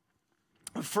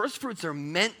 The first fruits are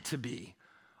meant to be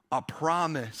a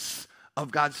promise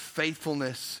of God's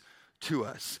faithfulness to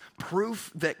us. Proof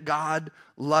that God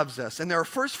loves us. And there are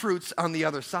first fruits on the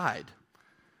other side.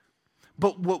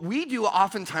 But what we do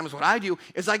oftentimes, what I do,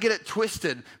 is I get it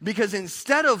twisted. Because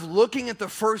instead of looking at the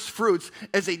first fruits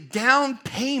as a down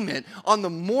payment on the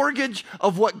mortgage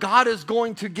of what God is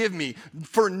going to give me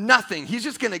for nothing, He's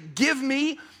just going to give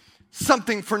me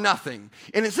something for nothing.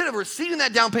 And instead of receiving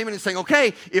that down payment and saying,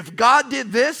 okay, if God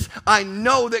did this, I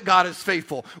know that God is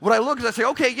faithful. What I look is I say,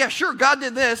 okay, yeah, sure, God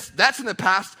did this. That's in the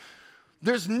past.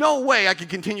 There's no way I can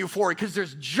continue forward because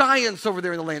there's giants over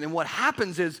there in the land. And what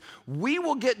happens is we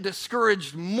will get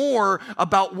discouraged more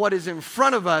about what is in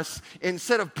front of us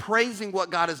instead of praising what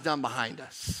God has done behind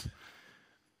us.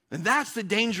 And that's the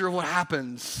danger of what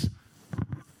happens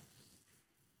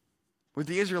with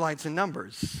the Israelites in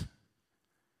Numbers.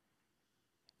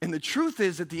 And the truth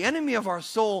is that the enemy of our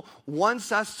soul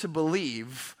wants us to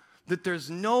believe that there's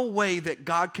no way that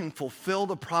God can fulfill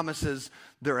the promises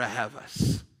that are ahead of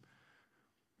us.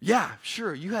 Yeah,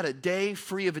 sure, you had a day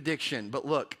free of addiction, but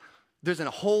look, there's a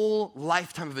whole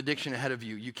lifetime of addiction ahead of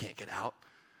you. You can't get out.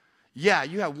 Yeah,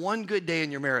 you have one good day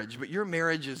in your marriage, but your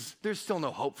marriage there's still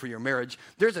no hope for your marriage.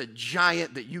 There's a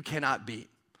giant that you cannot beat.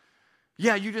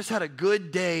 Yeah, you just had a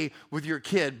good day with your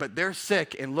kid, but they're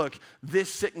sick, and look,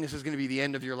 this sickness is going to be the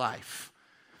end of your life.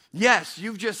 Yes,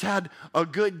 you've just had a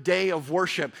good day of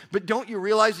worship, but don't you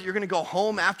realize that you're going to go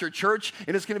home after church,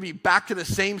 and it's going to be back to the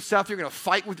same stuff? You're going to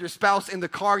fight with your spouse in the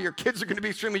car, your kids are going to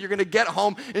be screaming, you're going to get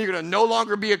home, and you're going to no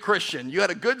longer be a Christian. You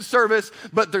had a good service,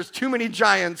 but there's too many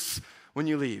giants when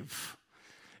you leave.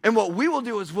 And what we will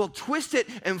do is we'll twist it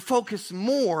and focus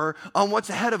more on what's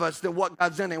ahead of us than what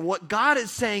God's done. And what God is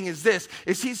saying is this,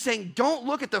 is he's saying, don't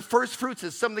look at the first fruits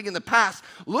as something in the past.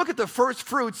 Look at the first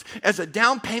fruits as a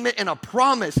down payment and a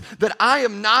promise that I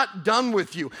am not done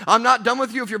with you. I'm not done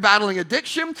with you if you're battling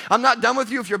addiction. I'm not done with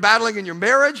you if you're battling in your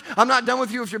marriage. I'm not done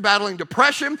with you if you're battling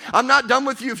depression. I'm not done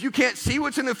with you if you can't see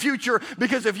what's in the future.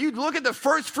 Because if you look at the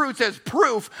first fruits as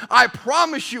proof, I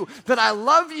promise you that I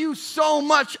love you so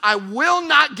much, I will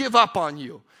not give up on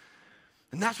you.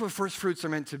 And that's what first fruits are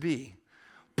meant to be.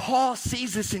 Paul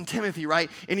sees this in Timothy, right?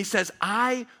 And he says,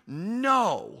 I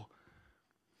know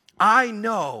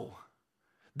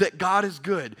that God is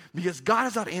good because God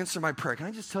has not answered my prayer. Can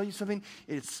I just tell you something?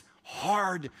 It's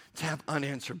hard to have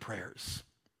unanswered prayers.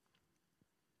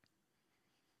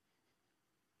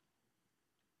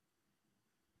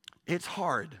 It's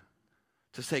hard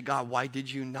to say, God, why did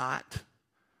you not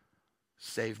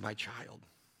save my child?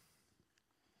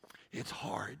 It's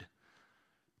hard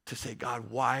to say, God,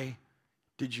 why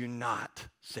did you not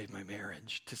save my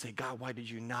marriage? To say, God, why did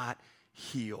you not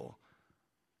heal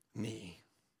me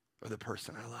or the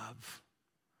person I love?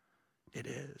 It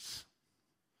is.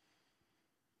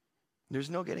 There's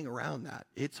no getting around that.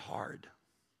 It's hard.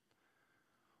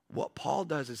 What Paul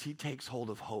does is he takes hold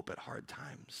of hope at hard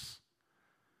times.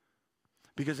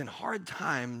 Because in hard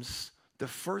times, the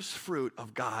first fruit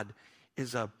of God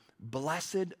is a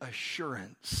blessed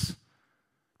assurance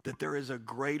that there is a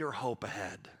greater hope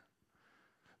ahead.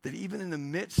 That even in the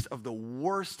midst of the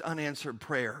worst unanswered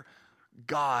prayer,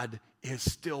 God is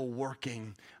still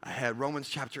working ahead. Romans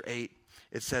chapter 8,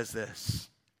 it says this.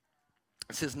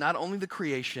 It says, not only the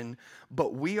creation,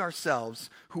 but we ourselves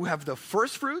who have the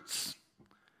first fruits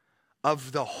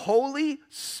of the Holy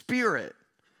Spirit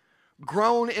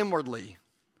grown inwardly.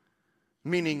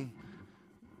 Meaning,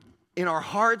 in our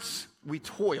hearts, we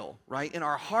toil, right? In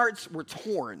our hearts, we're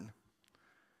torn.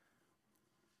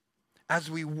 As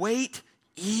we wait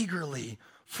eagerly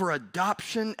for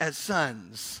adoption as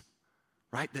sons,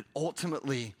 right? That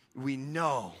ultimately we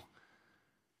know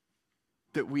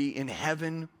that we in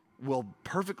heaven will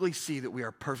perfectly see that we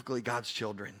are perfectly God's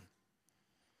children.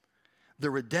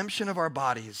 The redemption of our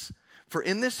bodies. For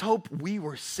in this hope we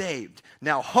were saved.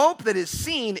 Now, hope that is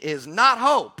seen is not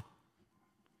hope.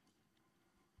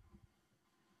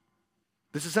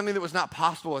 This is something that was not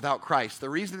possible without Christ. The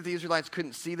reason that the Israelites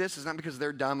couldn't see this is not because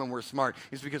they're dumb and we're smart.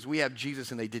 It's because we have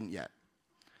Jesus and they didn't yet.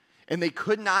 And they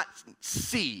could not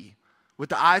see with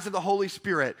the eyes of the Holy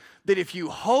Spirit that if you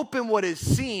hope in what is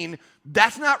seen,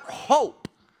 that's not hope.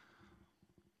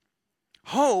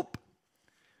 Hope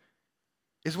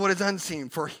is what is unseen,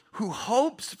 for who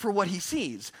hopes for what he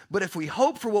sees. But if we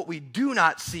hope for what we do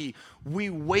not see,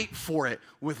 we wait for it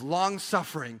with long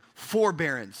suffering,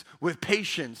 forbearance, with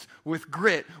patience, with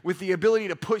grit, with the ability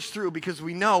to push through because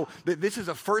we know that this is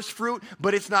a first fruit,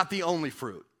 but it's not the only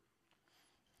fruit.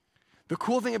 The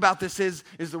cool thing about this is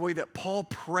the way that Paul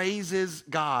praises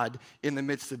God in the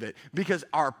midst of it, because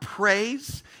our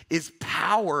praise is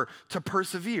power to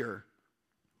persevere.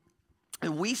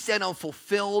 And we stand on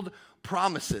fulfilled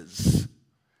promises.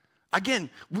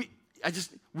 Again,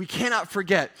 we cannot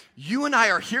forget, you and I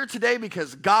are here today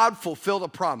because God fulfilled a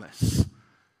promise.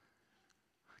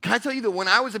 Can I tell you that when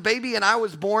I was a baby and I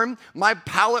was born, my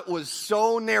palate was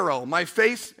so narrow. My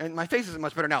face isn't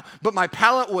much better now, but my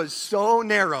palate was so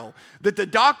narrow that the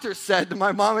doctor said to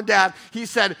my mom and dad, he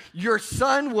said, your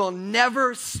son will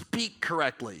never speak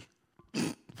correctly.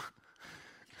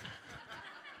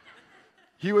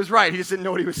 He was right. He just didn't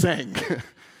know what he was saying.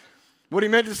 What he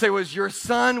meant to say was, your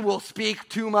son will speak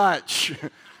too much.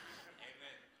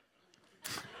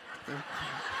 What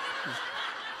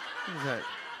is that?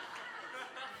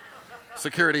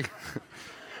 Security.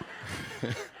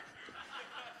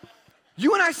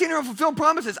 You and I stand here and fulfill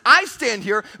promises. I stand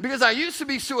here because I used to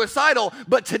be suicidal,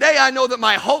 but today I know that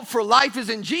my hope for life is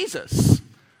in Jesus.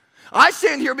 I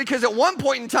stand here because at one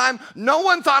point in time, no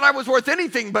one thought I was worth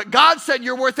anything, but God said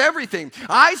you're worth everything.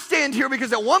 I stand here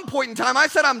because at one point in time, I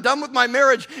said I'm done with my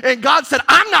marriage, and God said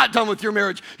I'm not done with your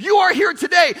marriage. You are here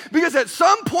today because at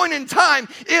some point in time,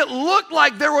 it looked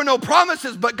like there were no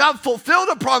promises, but God fulfilled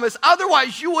a promise.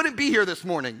 Otherwise, you wouldn't be here this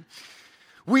morning.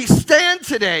 We stand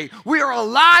today. We are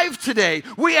alive today.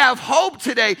 We have hope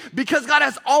today because God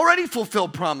has already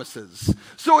fulfilled promises.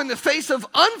 So in the face of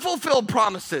unfulfilled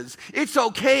promises, it's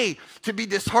okay to be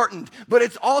disheartened, but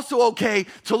it's also okay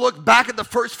to look back at the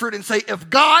first fruit and say, if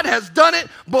God has done it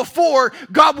before,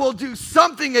 God will do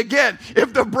something again.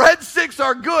 If the breadsticks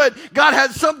are good, God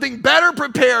has something better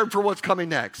prepared for what's coming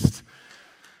next.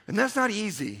 And that's not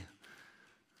easy.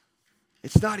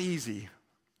 It's not easy,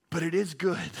 but it is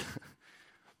good.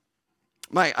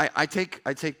 I take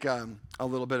a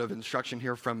little bit of instruction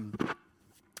here from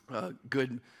a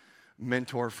good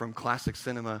mentor from classic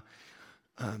cinema.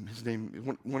 His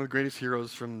name, one of the greatest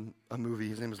heroes from a movie.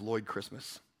 His name is Lloyd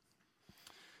Christmas.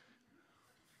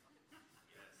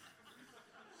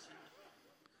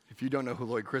 If you don't know who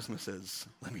Lloyd Christmas is,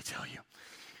 let me tell you.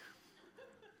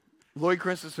 Lloyd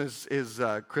Christmas is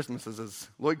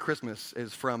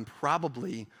from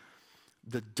probably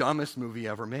the dumbest movie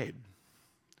ever made,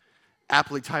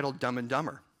 aptly titled Dumb and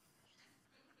Dumber.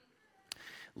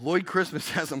 Lloyd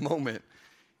Christmas has a moment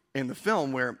in the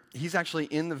film where he's actually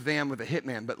in the van with a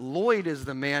hitman, but Lloyd is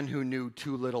the man who knew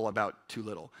too little about too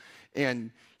little.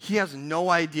 And he has no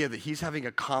idea that he's having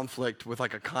a conflict with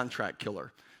like a contract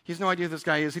killer. He has no idea who this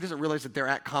guy is. He doesn't realize that they're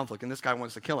at conflict and this guy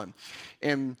wants to kill him.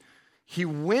 And he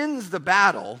wins the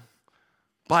battle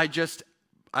by just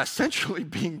essentially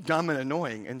being dumb and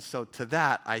annoying. And so to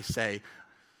that, I say,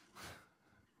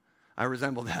 I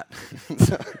resemble that.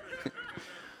 So,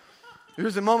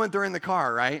 there's a moment they're in the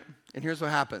car, right? And here's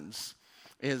what happens.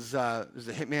 There's a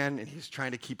hitman, and he's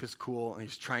trying to keep his cool, and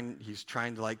he's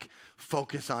trying to like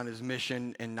focus on his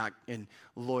mission, and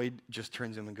Lloyd just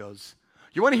turns him and goes,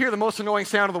 "You want to hear the most annoying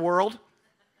sound of the world?"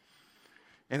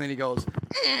 And then he goes,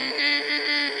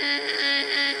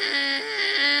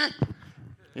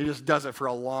 he just does it for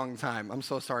a long time. I'm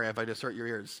so sorry if I just hurt your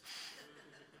ears.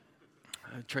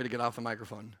 I try to get off the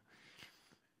microphone.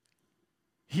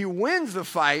 He wins the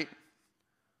fight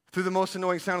through the most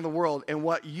annoying sound of the world. And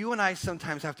what you and I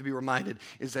sometimes have to be reminded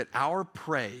is that our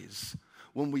praise,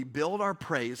 when we build our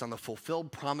praise on the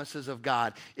fulfilled promises of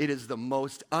God, it is the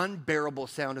most unbearable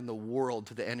sound in the world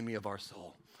to the enemy of our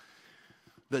soul.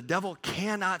 The devil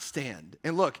cannot stand.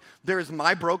 And look, there's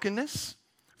my brokenness.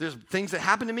 There's things that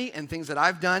happen to me and things that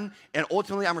I've done. And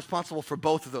ultimately, I'm responsible for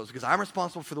both of those because I'm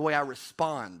responsible for the way I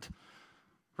respond.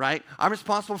 Right? I'm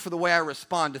responsible for the way I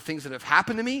respond to things that have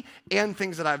happened to me and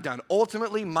things that I've done.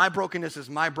 Ultimately, my brokenness is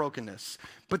my brokenness.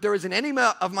 But there is an enemy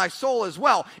of my soul as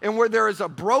well. And where there is a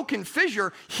broken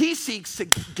fissure, he seeks to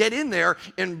get in there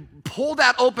and pull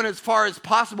that open as far as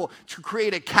possible to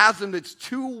create a chasm that's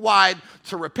too wide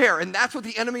to repair. And that's what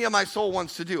the enemy of my soul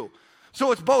wants to do.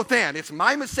 So it's both and. It's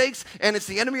my mistakes and it's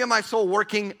the enemy of my soul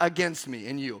working against me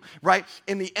and you, right?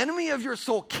 And the enemy of your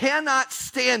soul cannot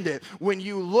stand it when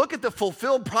you look at the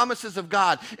fulfilled promises of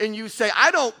God and you say,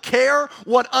 I don't care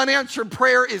what unanswered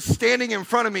prayer is standing in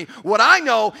front of me. What I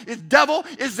know is, devil,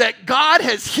 is that God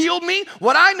has healed me.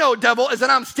 What I know, devil, is that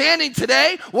I'm standing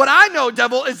today. What I know,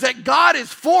 devil, is that God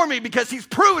is for me because he's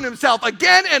proven himself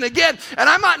again and again. And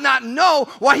I might not know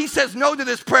why he says no to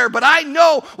this prayer, but I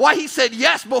know why he said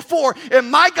yes before.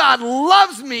 And my God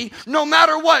loves me no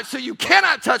matter what, so you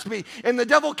cannot touch me. And the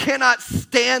devil cannot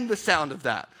stand the sound of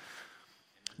that.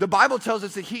 The Bible tells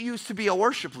us that he used to be a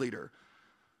worship leader.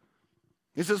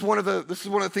 This is one of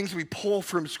the things we pull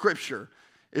from Scripture,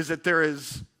 is that there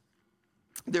is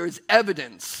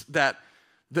evidence that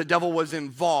the devil was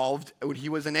involved when he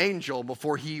was an angel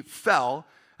before he fell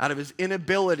out of his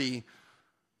inability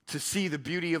to see the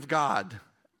beauty of God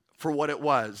for what it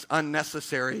was,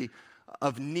 unnecessary,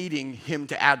 of needing him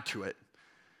to add to it.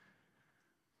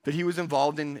 That he was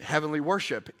involved in heavenly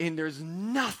worship. And there's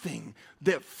nothing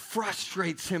that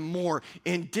frustrates him more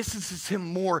and distances him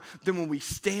more than when we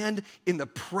stand in the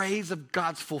praise of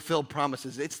God's fulfilled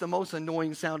promises. It's the most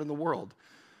annoying sound in the world.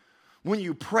 When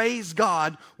you praise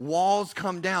God, walls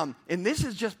come down. And this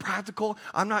is just practical.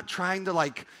 I'm not trying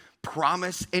to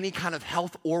promise any kind of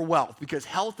health or wealth, because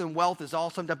health and wealth is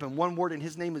all summed up in one word, and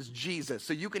his name is Jesus.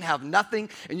 So you can have nothing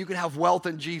and you can have wealth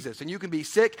in Jesus, and you can be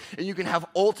sick and you can have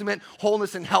ultimate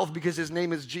wholeness and health because his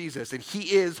name is Jesus and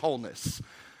he is wholeness.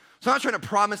 So I'm not trying to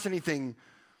promise anything.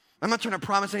 I'm not trying to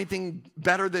promise anything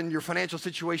better than your financial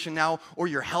situation now or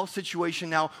your health situation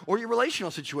now or your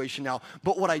relational situation now.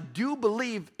 But what I do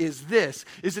believe is this,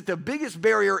 is that the biggest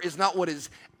barrier is not what is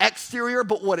exterior,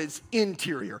 but what is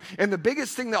interior. And the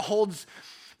biggest thing that holds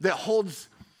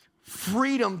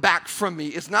freedom back from me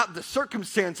is not the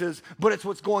circumstances, but it's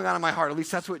what's going on in my heart. At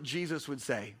least that's what Jesus would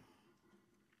say.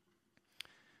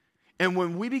 And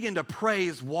when we begin to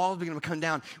praise, walls begin to come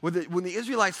down. When the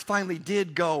Israelites finally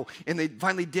did go, and they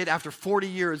finally did, after 40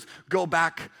 years, go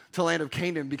back to the land of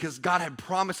Canaan, because God had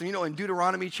promised them. You know, in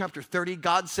Deuteronomy chapter 30,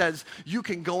 God says, you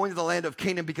can go into the land of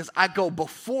Canaan because I go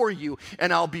before you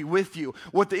and I'll be with you.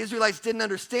 What the Israelites didn't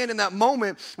understand in that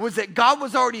moment was that God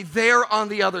was already there on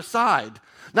the other side.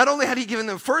 Not only had he given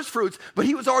them first fruits, but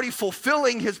he was already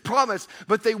fulfilling his promise.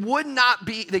 But they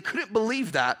couldn't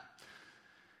believe that.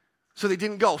 So they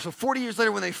didn't go. So 40 years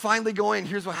later, when they finally go in,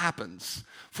 here's what happens.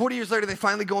 40 years later, they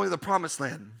finally go into the promised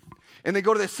land. And they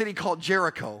go to this city called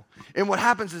Jericho. And what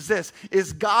happens is this,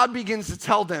 is God begins to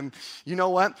tell them, you know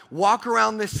what? Walk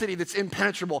around this city that's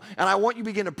impenetrable, and I want you to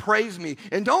begin to praise me.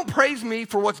 And don't praise me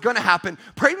for what's going to happen.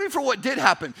 Praise me for what did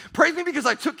happen. Praise me because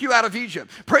I took you out of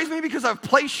Egypt. Praise me because I've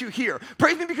placed you here.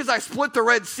 Praise me because I split the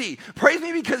Red Sea. Praise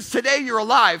me because today you're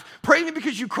alive. Praise me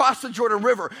because you crossed the Jordan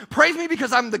River. Praise me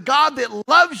because I'm the God that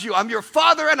loves you. I'm your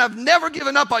Father, and I've never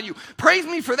given up on you. Praise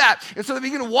me for that. And so they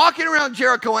begin walking around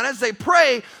Jericho, and as they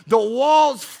pray, the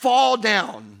walls fall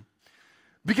down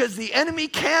because the enemy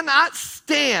cannot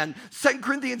stand. 2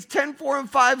 Corinthians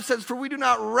 10:4-5 says, for we do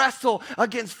not wrestle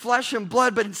against flesh and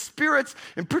blood, but in spirits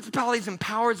and principalities and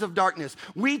powers of darkness.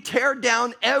 We tear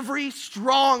down every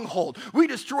stronghold. We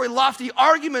destroy lofty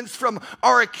arguments from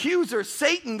our accuser,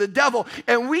 Satan, the devil,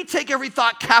 and we take every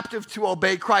thought captive to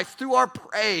obey Christ through our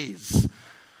praise.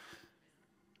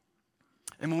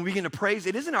 And when we begin to praise,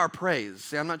 it isn't our praise.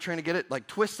 See, I'm not trying to get it like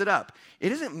twisted up.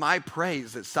 It isn't my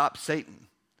praise that stops Satan.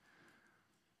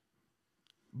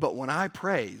 But when I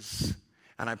praise,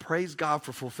 and I praise God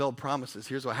for fulfilled promises,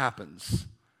 here's what happens.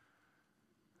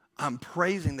 I'm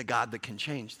praising the God that can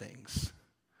change things.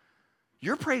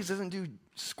 Your praise doesn't do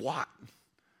squat.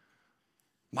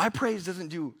 My praise doesn't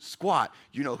do squat.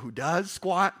 You know who does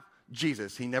squat?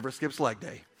 Jesus. He never skips leg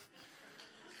day.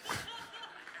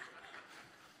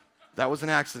 That was an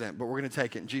accident, but we're going to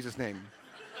take it in Jesus' name.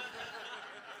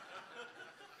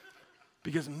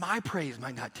 Because my praise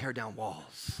might not tear down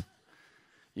walls.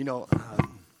 You know,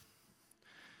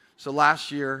 so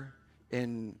last year there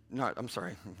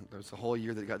was a whole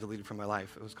year that got deleted from my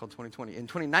life. It was called 2020. In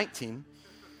 2019,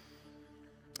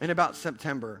 in about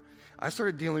September, I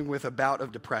started dealing with a bout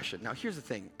of depression. Now, here's the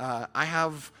thing. I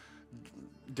have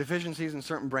deficiencies in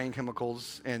certain brain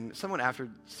chemicals, and someone after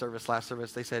last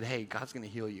service, they said, hey, God's going to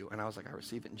heal you. And I was like, I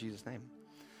receive it in Jesus' name.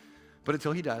 But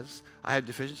until he does, I have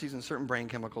deficiencies in certain brain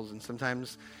chemicals, and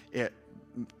sometimes it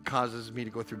causes me to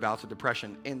go through bouts of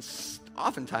depression. And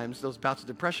oftentimes, those bouts of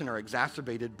depression are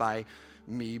exacerbated by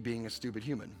me being a stupid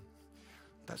human.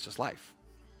 That's just life.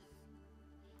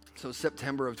 So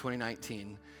September of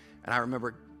 2019, and I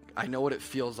remember, I know what it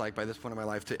feels like by this point in my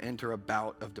life to enter a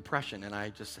bout of depression. And I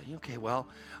just say, okay, well,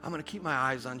 I'm going to keep my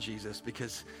eyes on Jesus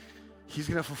because he's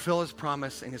going to fulfill his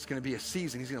promise, and it's going to be a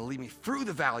season. He's going to lead me through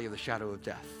the valley of the shadow of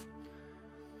death.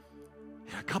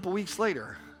 And a couple weeks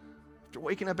later, after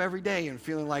waking up every day and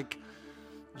feeling like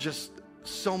just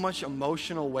so much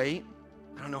emotional weight,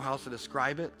 I don't know how else to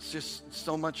describe it. It's just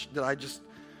so much that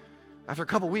after a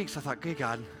couple weeks, I thought, okay,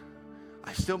 God,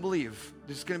 I still believe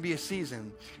this is going to be a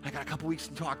season. And I got a couple weeks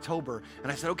into October,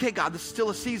 and I said, okay, God, this is still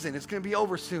a season. It's going to be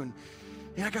over soon.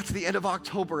 And I got to the end of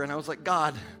October, and I was like,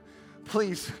 God,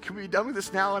 please, can we be done with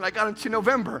this now? And I got into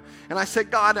November, and I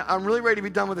said, God, I'm really ready to be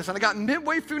done with this. And I got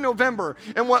midway through November,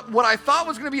 and what I thought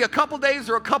was going to be a couple days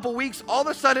or a couple weeks, all of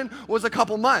a sudden was a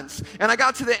couple months. And I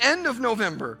got to the end of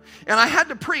November, and I had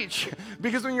to preach,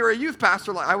 because when you're a youth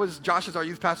pastor, Josh is our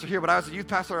youth pastor here, but I was a youth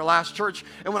pastor at our last church,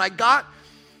 and when I got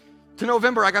to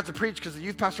November, I got to preach because the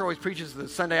youth pastor always preaches the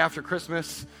Sunday after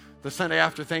Christmas, the Sunday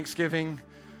after Thanksgiving,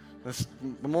 the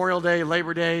Memorial Day,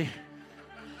 Labor Day,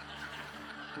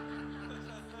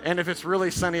 and if it's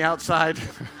really sunny outside.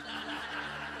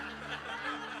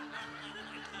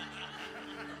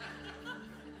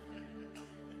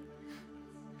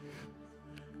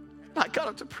 I got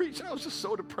up to preach, and I was just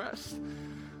so depressed.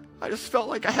 I just felt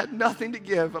like I had nothing to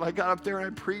give, and I got up there and I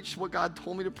preached what God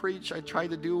told me to preach. I tried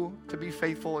to be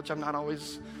faithful, which I'm not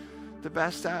always the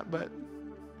best at, but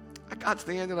I got to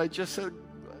the end and I just said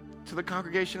to the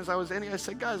congregation as I was ending, I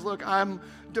said, guys, look, I'm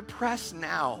depressed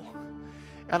now,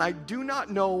 and I do not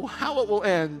know how it will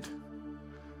end,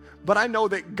 but I know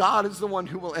that God is the one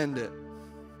who will end it.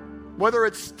 Whether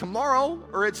it's tomorrow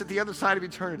or it's at the other side of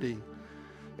eternity.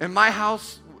 In my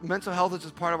house, mental health is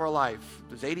just part of our life.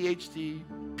 There's ADHD,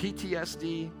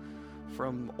 PTSD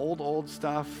from old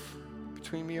stuff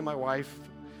between me and my wife.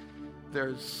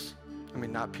 There's,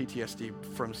 not PTSD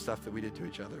from stuff that we did to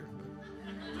each other.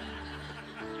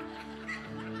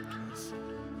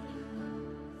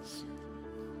 It's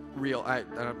real. I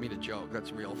don't mean to joke.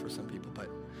 That's real for some people, but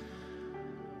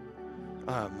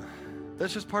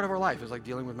that's just part of our life. It's like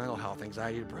dealing with mental health,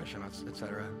 anxiety, depression,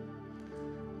 etc.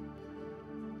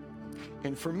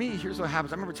 And for me, here's what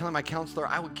happens. I remember telling my counselor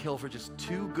I would kill for just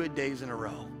 2 good days in a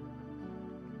row.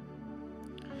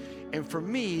 And for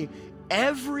me,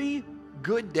 every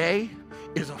good day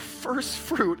is a first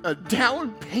fruit, a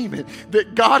down payment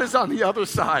that God is on the other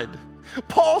side.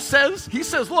 Paul says,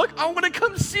 look, I want to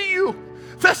come see you.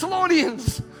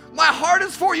 Thessalonians, my heart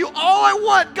is for you. All I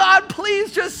want, God,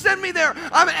 please just send me there.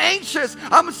 I'm anxious.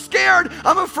 I'm scared.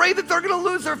 I'm afraid that they're going to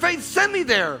lose their faith. Send me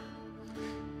there.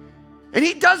 And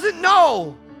he doesn't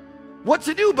know what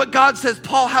to do, but God says,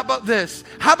 Paul, how about this?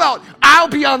 How about I'll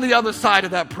be on the other side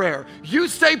of that prayer. You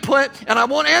stay put, and I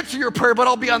won't answer your prayer, but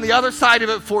I'll be on the other side of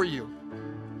it for you.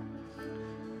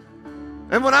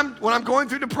 And when I'm going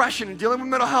through depression and dealing with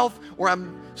mental health, or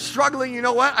I'm struggling, you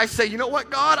know what? I say, you know what,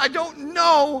 God, I don't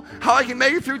know how I can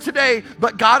make it through today,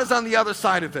 but God is on the other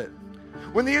side of it.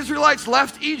 When the Israelites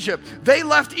left Egypt, they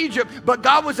left Egypt, but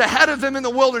God was ahead of them in the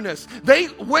wilderness. They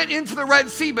went into the Red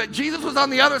Sea, but Jesus was on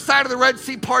the other side of the Red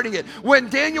Sea parting it. When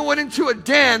Daniel went into a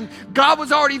den, God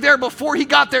was already there before he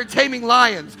got there taming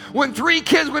lions. When 3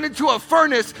 kids went into a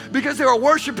furnace because they were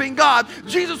worshiping God,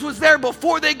 Jesus was there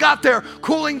before they got there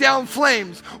cooling down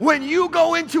flames. When you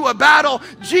go into a battle,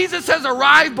 Jesus has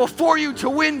arrived before you to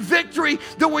win victory,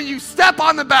 that when you step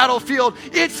on the battlefield,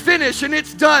 it's finished and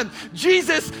it's done.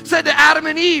 Jesus said to Adam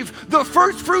and Eve, the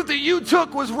first fruit that you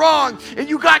took was wrong and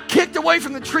you got kicked away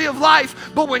from the tree of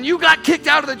life. But when you got kicked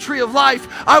out of the tree of life,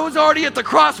 I was already at the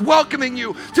cross welcoming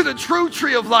you to the true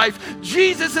tree of life.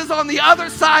 Jesus is on the other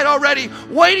side already,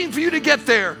 waiting for you to get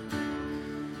there.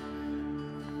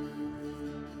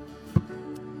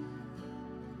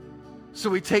 So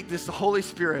we take this, the Holy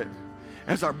Spirit,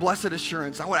 as our blessed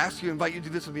assurance. I would ask you, invite you to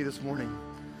do this with me this morning.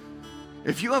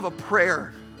 If you have a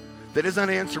prayer that is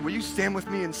unanswered, will you stand with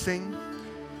me and sing?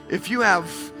 If you have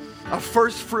a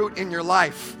first fruit in your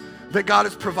life that God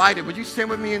has provided, would you stand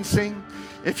with me and sing?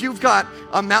 If you've got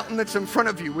a mountain that's in front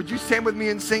of you, would you stand with me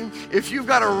and sing? If you've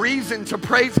got a reason to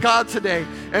praise God today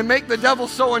and make the devil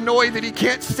so annoyed that he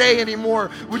can't stay anymore,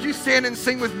 would you stand and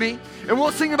sing with me? And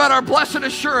we'll sing about our blessed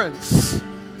assurance.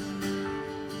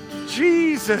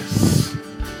 Jesus,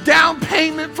 down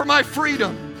payment for my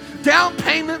freedom, down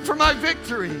payment for my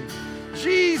victory.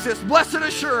 Jesus, blessed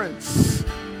assurance.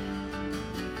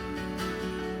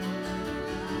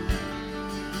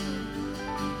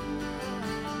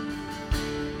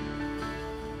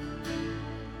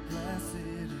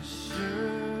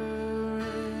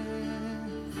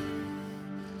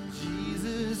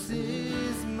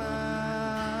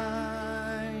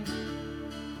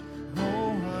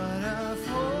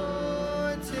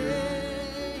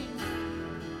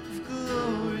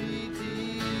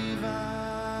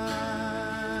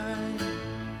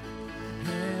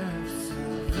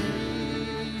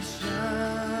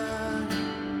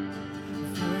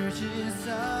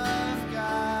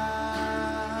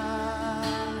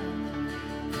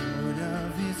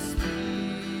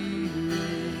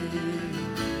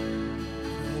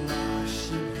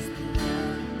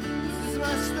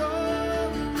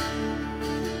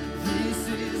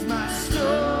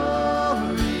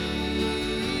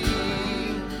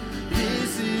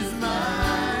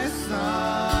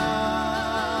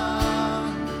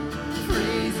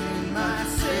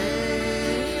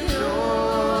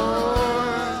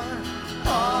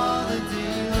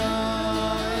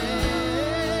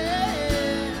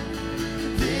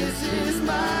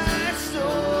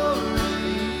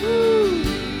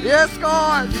 Yes,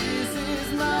 God.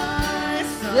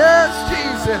 Yes,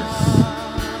 Jesus.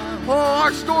 Oh,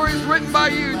 our story is written by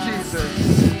you,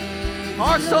 Jesus.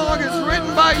 Our song is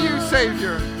written by you,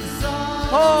 Savior.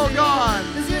 Oh, God.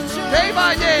 Day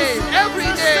by day, every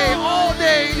day, all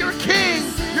day, you're King,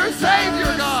 you're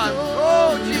Savior, God.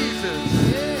 Oh, Jesus.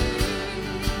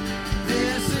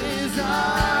 This is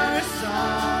our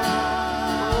song.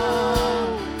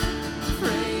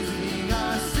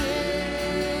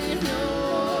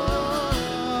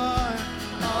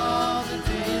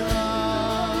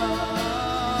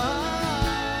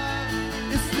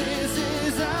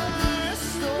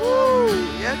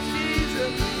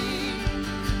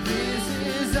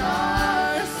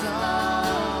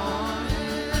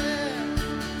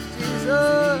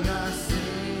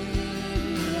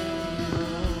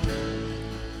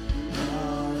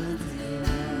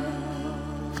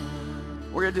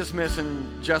 We're going to dismiss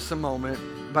in just a moment,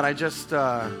 but we're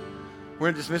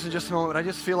going to dismiss in just a moment, but I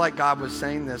just feel like God was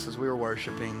saying this as we were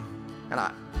worshiping, and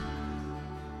I'm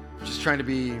just trying to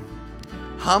be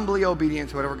humbly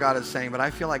obedient to whatever God is saying, but I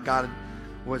feel like God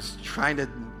was trying to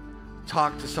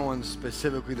talk to someone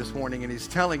specifically this morning, and he's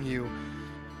telling you,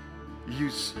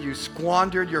 you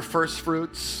squandered your first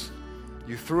fruits,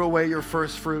 you threw away your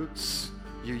first fruits,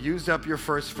 you used up your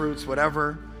first fruits,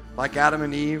 whatever, like Adam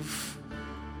and Eve.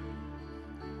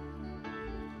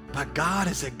 But God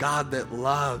is a God that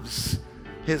loves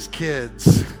his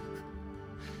kids.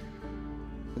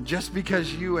 Just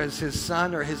because you as his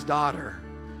son or his daughter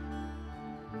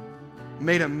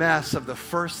made a mess of the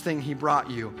first thing he brought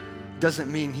you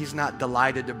doesn't mean he's not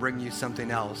delighted to bring you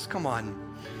something else. Come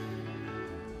on.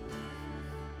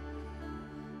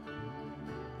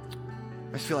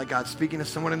 I just feel like God's speaking to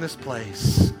someone in this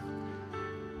place.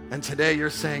 And today you're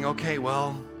saying, okay,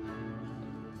 well,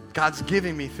 God's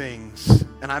giving me things,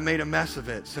 and I made a mess of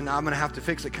it, so now I'm going to have to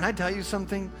fix it. Can I tell you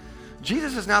something?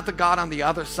 Jesus is not the God on the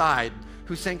other side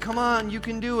who's saying, come on, you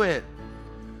can do it.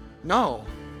 No.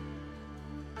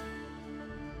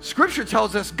 Scripture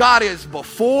tells us God is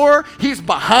before, He's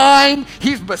behind,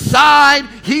 He's beside,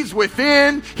 He's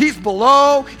within, He's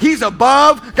below, He's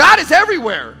above. God is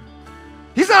everywhere.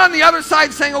 He's not on the other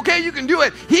side saying, okay, you can do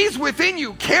it. He's within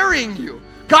you, carrying you.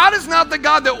 God is not the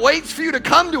God that waits for you to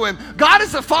come to Him. God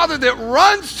is the Father that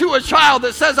runs to a child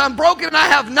that says, I'm broken and I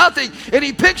have nothing. And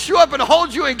He picks you up and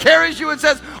holds you and carries you and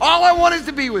says, all I want is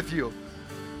to be with you.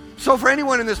 So for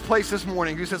anyone in this place this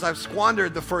morning who says, I've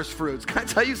squandered the first fruits, can I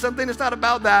tell you something? It's not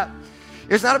about that.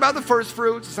 It's not about the first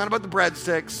fruits. It's not about the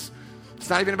breadsticks. It's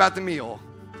not even about the meal.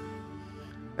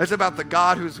 It's about the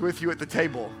God who's with you at the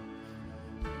table.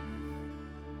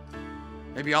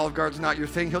 Maybe Olive Garden's not your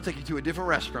thing. He'll take you to a different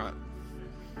restaurant.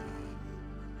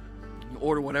 You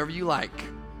order whatever you like.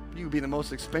 You can be the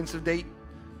most expensive date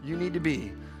you need to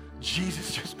be.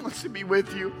 Jesus just wants to be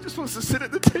with you. Just wants to sit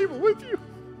at the table with you.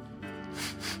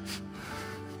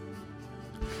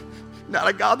 Not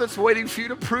a God that's waiting for you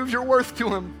to prove your worth to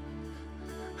Him.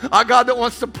 A God that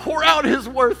wants to pour out His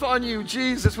worth on you.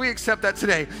 Jesus, we accept that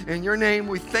today. In your name,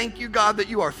 we thank you, God, that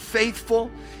you are faithful,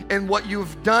 and what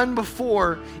you've done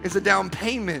before is a down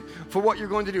payment for what you're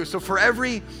going to do. So for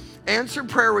every answered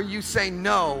prayer where you say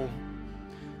no,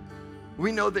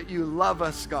 we know that you love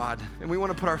us, God, and we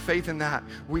want to put our faith in that.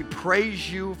 We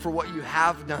praise you for what you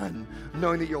have done,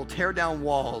 knowing that you'll tear down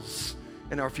walls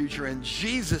in our future. In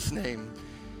Jesus' name.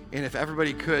 And if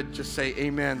everybody could just say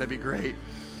amen, that'd be great.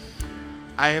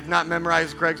 I have not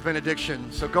memorized Greg's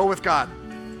benediction, so go with God.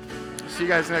 See you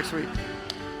guys next week.